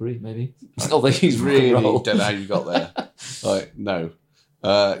Alice Coopery, maybe. It's not that he's really don't know how you got there. Like no.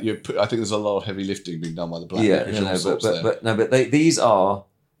 I think there's a lot of heavy lifting being done by the black licorice.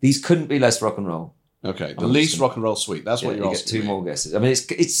 These couldn't be less rock and roll. Okay, the least rock and roll sweet. That's what you're asking. You get two more guesses. I mean,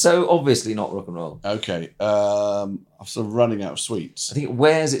 it's so obviously not rock and roll. Okay, I'm sort of running out of sweets. I think it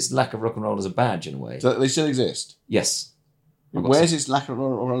wears its lack of rock and roll as a badge in a way. So they still exist? Yes. It wears its lack of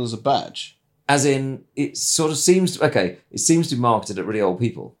rock and roll as a badge? As in, it sort of seems to... Okay, it seems to be marketed at really old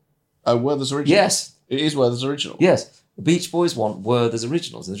people. Oh, Werther's Original? Yes. It is Werther's Original? Yes. The Beach Boys want Werther's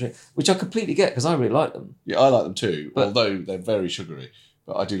Originals in the drink, which I completely get because I really like them. Yeah, I like them too, although they're very sugary.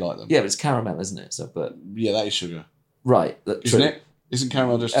 But I do like them. Yeah, but it's caramel, isn't it? So, yeah, that is sugar. Right. Isn't it? Isn't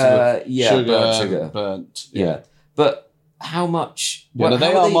caramel just sugar? Burnt. Yeah. But how much... they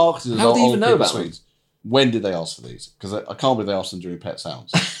are marketed as how do they even know about sweets. Them? When did they ask for these? Because I can't believe they asked them during Pet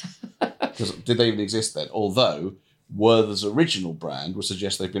Sounds. Because did they even exist then? Although Werther's Original brand would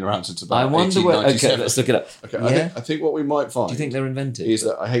suggest they've been around since about 1897. Okay, let's look it up. Okay, I think what we might find... Do you think they're invented? Is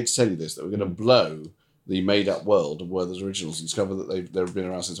that, I hate to tell you this, that we're going to blow the made-up world of Werther's Originals and discover that they've been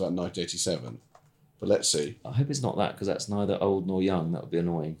around since about 1987. But let's see. I hope it's not that, because that's neither old nor young. That would be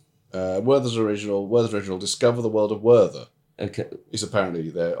annoying. Werther's Original, discover the world of Werther. Okay. It's apparently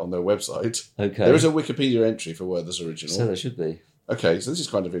there on their website. Okay. There is a Wikipedia entry for Werther's Original. So there should be. Okay, so this is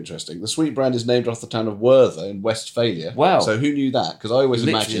kind of interesting. The sweet brand is named after the town of Werther in Westphalia. Wow. So who knew that? Because I always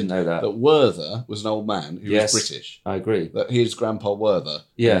imagined that Werther was an old man who was British. I agree. That his grandpa Werther.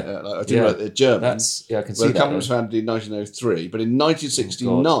 Yeah. I didn't know they're German. I can see that. The company was founded in 1903, but in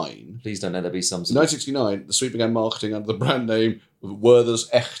 1969... Please don't let there be some... In 1969, the sweet began marketing under the brand name Werther's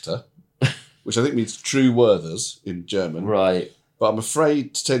Echte, which I think means true Werther's in German. Right. But I'm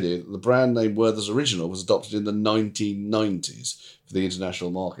afraid to tell you that the brand name Werther's Original was adopted in the 1990s for the international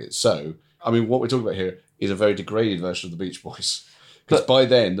market. So, I mean, what we're talking about here is a very degraded version of the Beach Boys. Because by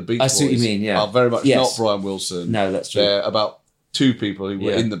then, the Beach Boys are very much not Brian Wilson. No, that's true. They're about two people who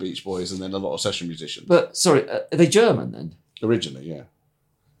were in the Beach Boys and then a lot of session musicians. But, sorry, are they German then? Originally, yeah.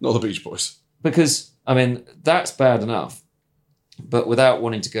 Not the Beach Boys. Because, I mean, that's bad enough. But without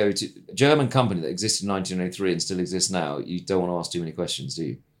wanting to go to a German company that existed in 1903 and still exists now, you don't want to ask too many questions, do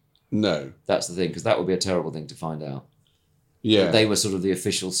you? No. That's the thing, because that would be a terrible thing to find out. Yeah. That they were sort of the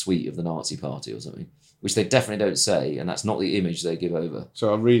official suite of the Nazi party or something, which they definitely don't say, and that's not the image they give over.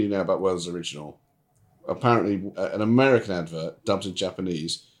 So I'm reading now about Werther's Original. Apparently, an American advert dubbed in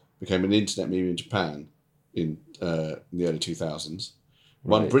Japanese became an internet meme in Japan in the early 2000s.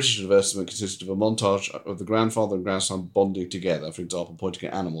 One British advertisement consisted of a montage of the grandfather and grandson bonding together, for example, pointing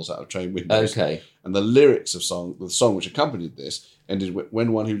at animals out of train windows. Okay. And the lyrics of the song which accompanied this ended with,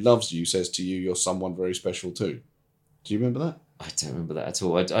 "When one who loves you says to you, you're someone very special too." Do you remember that? I don't remember that at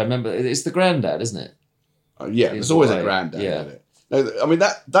all. I remember it's the granddad, isn't it? Yeah, there's always a granddad in it. No, I mean,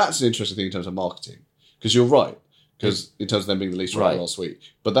 that's an interesting thing in terms of marketing, because you're right, because in terms of them being the least rock and roll sweet.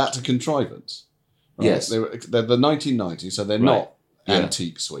 But that's a contrivance. Right? Yes. They're the 1990s, so they're not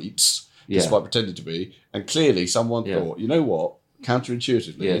antique sweets, despite pretending to be. And clearly someone thought, you know what,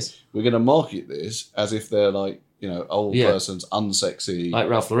 counterintuitively, we're going to market this as if they're like, old person's unsexy. Like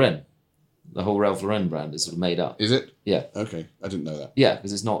Ralph Lauren. The whole Ralph Lauren brand is sort of made up. Is it? Yeah. Okay, I didn't know that. Yeah,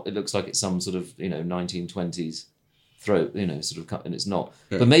 because it's not, it looks like it's some sort of, 1920s throat, sort of cut, and it's not.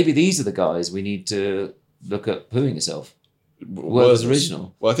 Yeah. But maybe these are the guys we need to look at pooing yourself. Werther's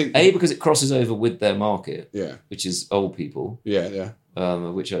Original. Well, I think because it crosses over with their market, which is old people,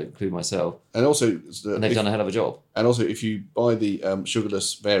 which I include myself, and also and they've done a hell of a job. And also, if you buy the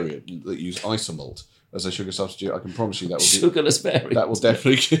sugarless variant that use isomalt as a sugar substitute, I can promise you that will be sugarless variant. That will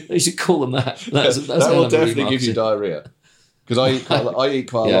definitely. They should call them that. That will definitely give you diarrhea. Because I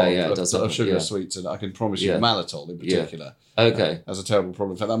eat quite a lot of sugar sweets, and I can promise you mannitol in particular. Has a terrible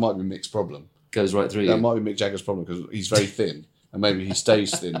problem. In fact, that might be Mick's problem. Goes right through that might be Mick Jagger's problem, because he's very thin, and maybe he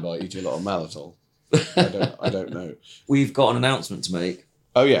stays thin by eating a lot of mannitol. I don't know. We've got an announcement to make.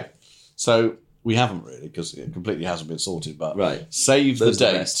 Oh yeah, so we haven't really, because it completely hasn't been sorted. But save Those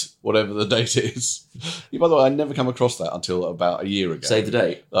the date, whatever the date is. By the way, I never come across that until about a year ago. Save the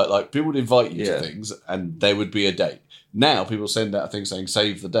date. Like people would invite you to things, and there would be a date. Now people send out a thing saying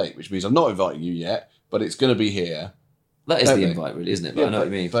save the date, which means I'm not inviting you yet, but it's going to be here That is the invite, really, isn't it? But I know what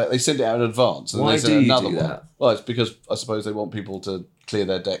you mean. But they send it out in advance. And why they do you another do one. that? Well, it's because I suppose they want people to clear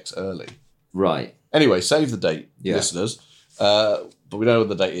their decks early. Right. Anyway, save the date, listeners. But we don't know what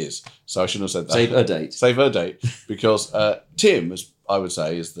the date is, so I shouldn't have said that. Save a date. Save her date, because Tim, as I would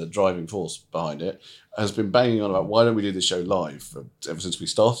say, is the driving force behind it, has been banging on about why don't we do this show live ever since we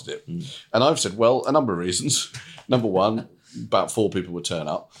started it. And I've said, well, a number of reasons. Number one, about 4 people would turn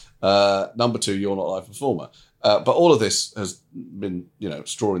up. Number 2, you're not a live performer. But all of this has been,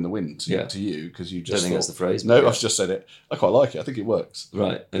 straw in the wind to you, because you just don't think that's the phrase. No, I've just said it. I quite like it. I think it works.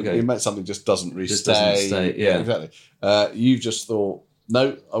 Right. Okay. You meant something just doesn't really Just stay. doesn't stay. Yeah. Exactly. You've just thought,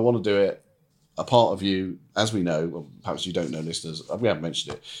 no, I want to do it. A part of you, as we know, well, perhaps you don't know, listeners, we haven't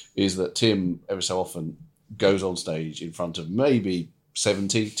mentioned it, is that Tim every so often goes on stage in front of maybe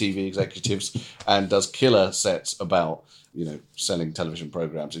 70 TV executives and does killer sets about, selling television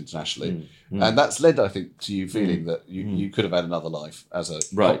programs internationally. And that's led, I think, to you feeling that you could have had another life as a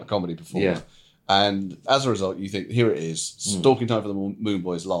comedy performer. Yeah. And as a result, you think, here it is, Stalking Time for the Moon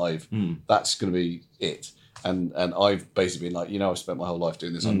Boys live. That's going to be it. And I've basically been like, I've spent my whole life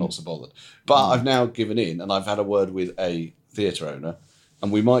doing this. I'm not so bothered. But I've now given in, and I've had a word with a theatre owner,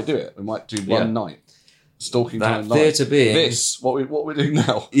 and we might do it. We might do one night. Stalking Time live. Theatre being this, what we're doing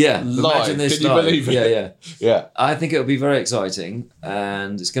now. Yeah, live. Imagine this. Can you believe it? Yeah. I think it'll be very exciting,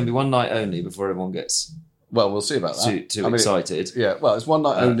 and it's going to be one night only before everyone gets. Well, we'll see about that. Too excited. It's one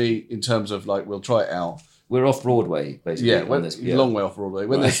night only in terms of we'll try it out. We're off Broadway, basically. Long way off Broadway.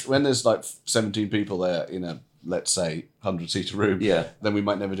 When there's 17 people there in a, let's say, 100-seater room, then we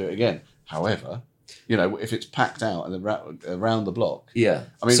might never do it again. However, if it's packed out and around the block. Yeah.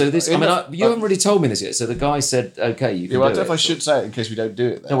 You haven't really told me this yet. So the guy said, okay, you can do it. I don't know if I should say it in case we don't do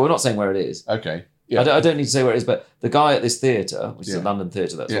it then. No, we're not saying where it is. Okay. Yeah. I don't need to say where it is, but the guy at this theatre, which is a London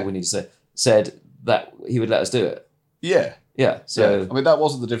theatre, that's all we need to say, said that he would let us do it. Yeah. Yeah. So that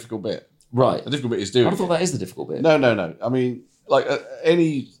wasn't the difficult bit. Right. The difficult bit is doing it. I thought that is the difficult bit. No. Not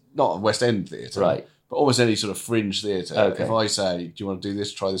a West End theatre. Right. But almost any sort of fringe theatre. Okay. If I say, do you want to do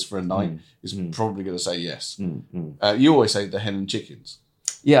this, try this for a night, he's probably going to say yes. You always say the Hen and Chickens.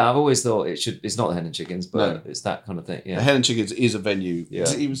 Yeah, I've always thought it's not the Hen and Chickens, but it's that kind of thing. Yeah. The Hen and Chickens is a venue. Yeah.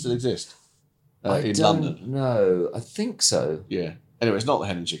 Does it even still exist? In London? No, I think so. Yeah. Anyway, it's not the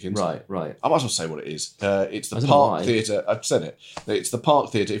Hen and Chickens. Right. I might as well say what it is. It's the Park Theatre. I've said it. It's the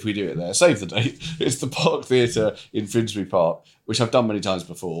Park Theatre, if we do it there. Save the date. It's the Park Theatre in Finsbury Park, which I've done many times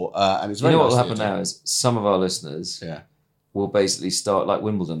before. And it's very what nice will happen now is some of our listeners will basically start, like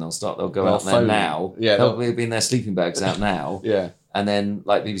Wimbledon, they'll go out there now. Yeah, they'll be in their sleeping bags out now. Yeah. And then,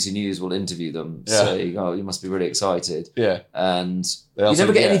 BBC News will interview them, saying, "Oh, you must be really excited." Yeah, and you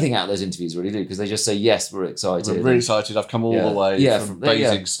never get anything out of those interviews, really, do? Because they just say, "Yes, we're excited. We're really excited. I've come all the way from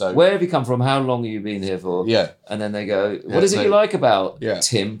Basingstoke. Where have you come from? How long have you been here for?" Yeah, and then they go, "What is it you like about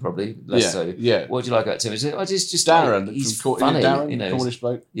Tim?" Probably less so. Yeah, what do you like about Tim? It's just Darren. He's funny. Darren, Cornish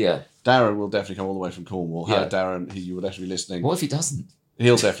bloke. Yeah, Darren will definitely come all the way from Cornwall. Yeah. Darren, you will definitely be listening. What if he doesn't?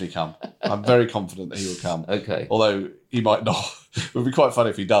 He'll definitely come. I'm very confident that he will come. Okay. Although he might not. It would be quite funny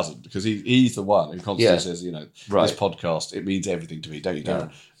if he doesn't, because he's the one who constantly says, this podcast, it means everything to me, don't you, Darren?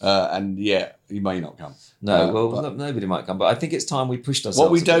 And he may not come. No, nobody might come. But I think it's time we pushed ourselves.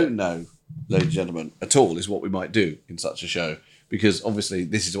 What we don't know, ladies and gentlemen, at all is what we might do in such a show. Because obviously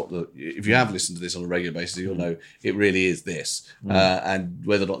this is if you have listened to this on a regular basis, you'll know it really is this. And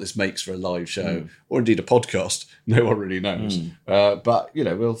whether or not this makes for a live show or indeed a podcast, no one really knows. But,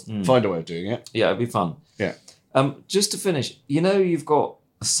 we'll find a way of doing it. Yeah, it'd be fun. Yeah. Just to finish, you've got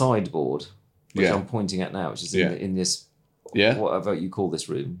a sideboard, which I'm pointing at now, which is in this, whatever you call this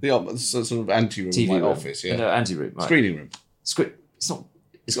room. The sort of ante-room TV of my room. office, No, ante-room. Right. Screening room. It's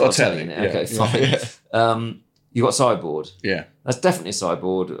got a telly in it. Okay, fine. Yeah. You've got a sideboard. Yeah. That's definitely a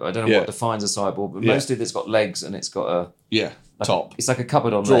sideboard. I don't know what defines a sideboard, but mostly it's got legs and it's got a... top. It's like a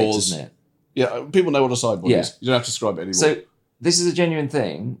cupboard on drawers, legs, isn't it? Yeah, people know what a sideboard is. You don't have to describe it anymore. So this is a genuine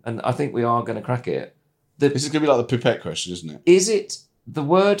thing, and I think we are going to crack it. This is going to be like the pipette question, isn't it? Is it the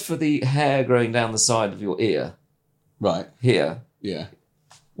word for the hair growing down the side of your ear? Right. Here. Yeah.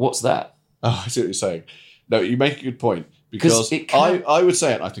 What's that? Oh, I see what you're saying. No, you make a good point. Because I would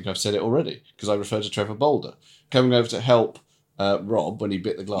say it, I think I've said it already, because I referred to Trevor Boulder coming over to help Rob when he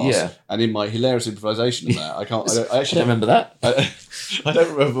bit the glass. Yeah. And in my hilarious improvisation of that, I actually don't remember that. I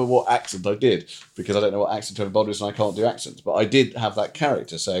don't remember what accent I did, because I don't know what accent Trevor Boulder is and I can't do accents. But I did have that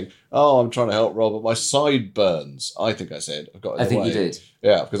character saying, "Oh, I'm trying to help Rob, but my side burns." I think I said. I think you did.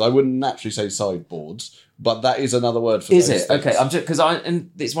 Yeah, because I wouldn't naturally say sideboards, but that is another word for Is those it? things. Okay,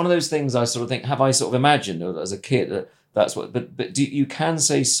 and it's one of those things I sort of think, have I sort of imagined as a kid That's what. But you can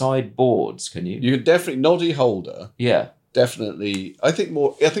say sideboards, can you? You can definitely noddy holder. Yeah, definitely. I think in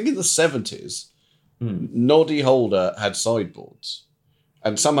the 70s, noddy holder had sideboards,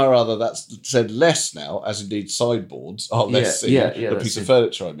 and somehow or other that's said less now. As indeed, sideboards are less seen. A piece of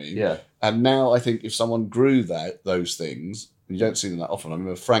furniture, I mean. Yeah. And now I think if someone grew those things, you don't see them that often. I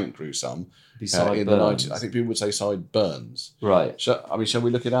remember Frank grew some in the 90s. I think people would say sideburns. Right. Shall we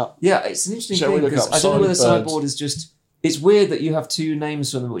look it up? Yeah, it's an interesting thing because I don't know whether sideboard is just. It's weird that you have two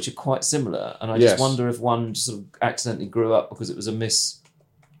names for them which are quite similar, and I just wonder if one sort of accidentally grew up because it was it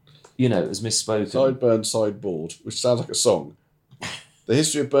was misspoken. Sideburn, sideboard, which sounds like a song. The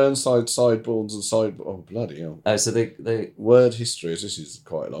history of Burnside, sideboards, and sideboard. Oh, bloody hell! Oh, so they word history. This is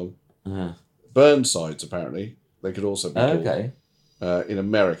quite long. Burnsides, apparently, they could also be called. Okay. In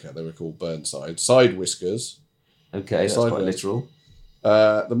America, they were called Burnsides. Side whiskers. Okay, that's quite literal.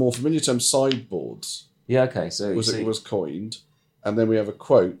 The more familiar term sideboards. Yeah, okay. So it was coined. And then we have a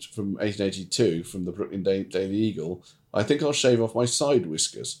quote from 1882 from the Brooklyn Daily Eagle. I think I'll shave off my side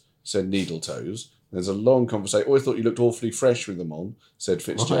whiskers, said Needletoes. There's a long conversation. Always thought you looked awfully fresh with them on, said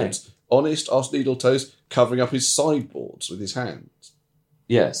Fitzjones. Right. Honest, asked Needletoes, covering up his sideboards with his hands.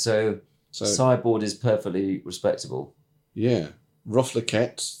 Yeah, so sideboard is perfectly respectable. Yeah.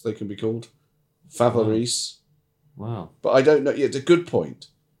 Rofflequettes, they can be called. Favorice. Wow. But I don't know. Yeah, it's a good point.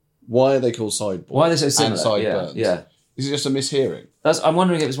 Why are they called sideboards? Why are they so similar? And sideburns? Yeah. Is it just a mishearing? I'm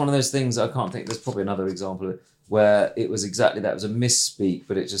wondering if it's one of those things, I can't think, there's probably another example of it, where it was exactly that. It was a misspeak,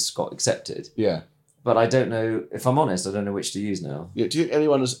 but it just got accepted. Yeah. But I don't know, if I'm honest, I don't know which to use now. Yeah. Do you think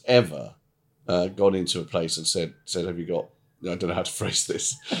anyone has ever gone into a place and said, have you got, I don't know how to phrase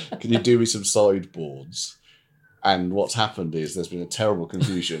this, can you do me some sideboards? And what's happened is there's been a terrible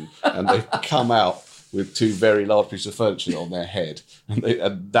confusion and they've come out with two very large pieces of furniture on their head.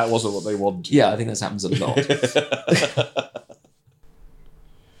 And that wasn't what they wanted. Yeah, I think this happens a lot.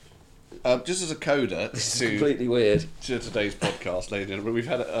 Just as a coda this is completely weird to today's podcast, ladies and gentlemen, we've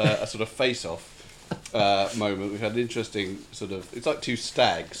had a sort of face-off moment. We've had an interesting sort of... It's like two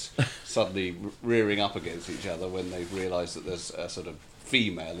stags suddenly rearing up against each other when they've realised that there's a sort of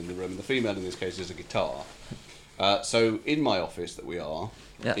female in the room. And the female in this case is a guitar. So in my office that we are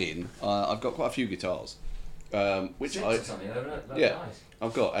in, I've got quite a few guitars, which nice.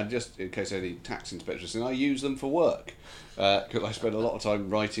 I've got, and just in case any tax inspectors, and I use them for work because I spend a lot of time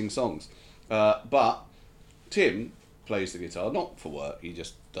writing songs. But Tim plays the guitar not for work; he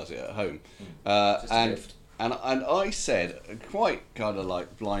just does it at home. And I said quite kind of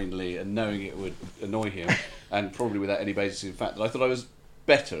like blindly and knowing it would annoy him, and probably without any basis in fact, that I thought I was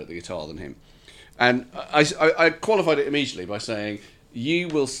better at the guitar than him. And I qualified it immediately by saying, you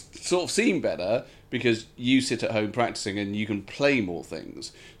will sort of seem better because you sit at home practicing and you can play more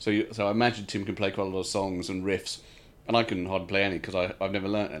things. So I imagine Tim can play quite a lot of songs and riffs, and I can hardly play any because I've never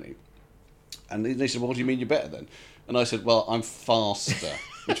learnt any. And they said, well, what do you mean you're better then? And I said, well, I'm faster,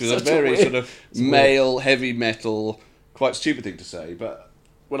 which was a very sort of male, heavy metal, quite stupid thing to say. But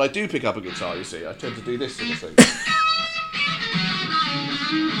when I do pick up a guitar, you see, I tend to do this sort of thing.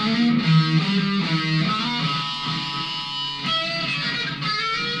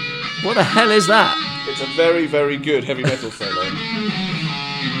 What the hell is that? It's a very, very good heavy metal solo.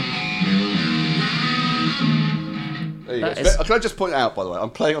 There you go. Can I just point out, by the way, I'm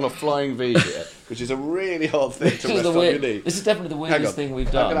playing on a flying V here, which is a really hard thing to rest on your knee. This is definitely the weirdest thing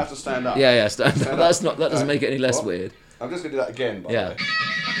we've done. I'm going to have to stand up. Yeah, stand up. That doesn't make it any less weird. I'm just going to do that again, by the way.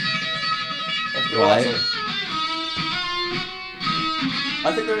 Right.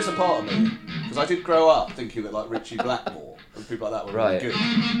 I think there is a part of me, because I did grow up thinking that like Richie Blackmore and people like that were really good,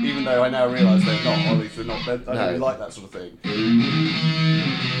 even though I now realise they're not, or at least they're not. I don't really like that sort of thing.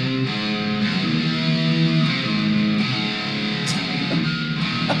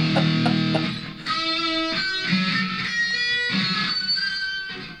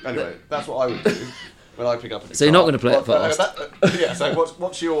 Anyway, that's what I would do when I pick up a guitar. So you're not going to play it fast? Yeah. So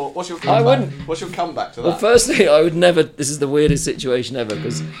what's your comeback? I wouldn't. What's your comeback to that? Well, firstly, I would never. This is the weirdest situation ever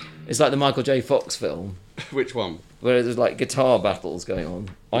because it's like the Michael J. Fox film. Which one? Where there's like guitar battles going on.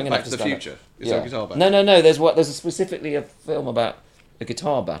 I'm going Back to the Future. Is there a guitar battle? No. There's specifically a film about a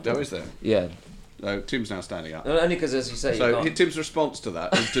guitar battle. Oh, is there? Yeah. No, Tim's now standing up. Only because, as you say, so Tim's response to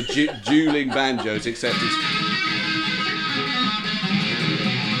that is to dueling banjos, except it's.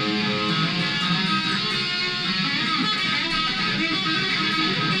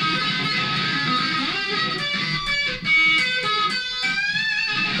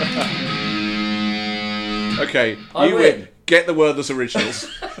 Okay, you win. Get the wordless originals.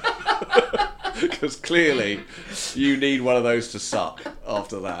 Because clearly you need one of those to suck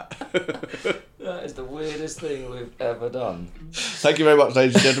after that. That is the weirdest thing we've ever done. Thank you very much,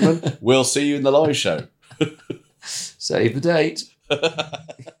 ladies and gentlemen. We'll see you in the live show. Save the date.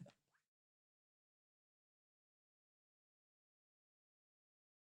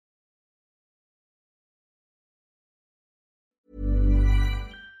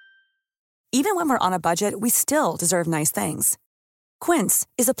 Even when we're on a budget, we still deserve nice things. Quince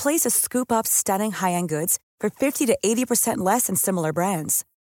is a place to scoop up stunning high-end goods for 50 to 80% less than similar brands.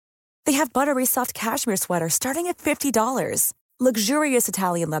 They have buttery soft cashmere sweaters starting at $50, luxurious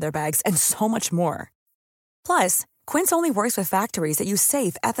Italian leather bags, and so much more. Plus, Quince only works with factories that use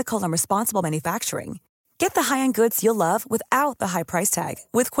safe, ethical, and responsible manufacturing. Get the high-end goods you'll love without the high price tag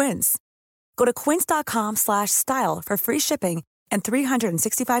with Quince. Go to quince.com/style for free shipping and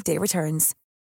 365-day returns.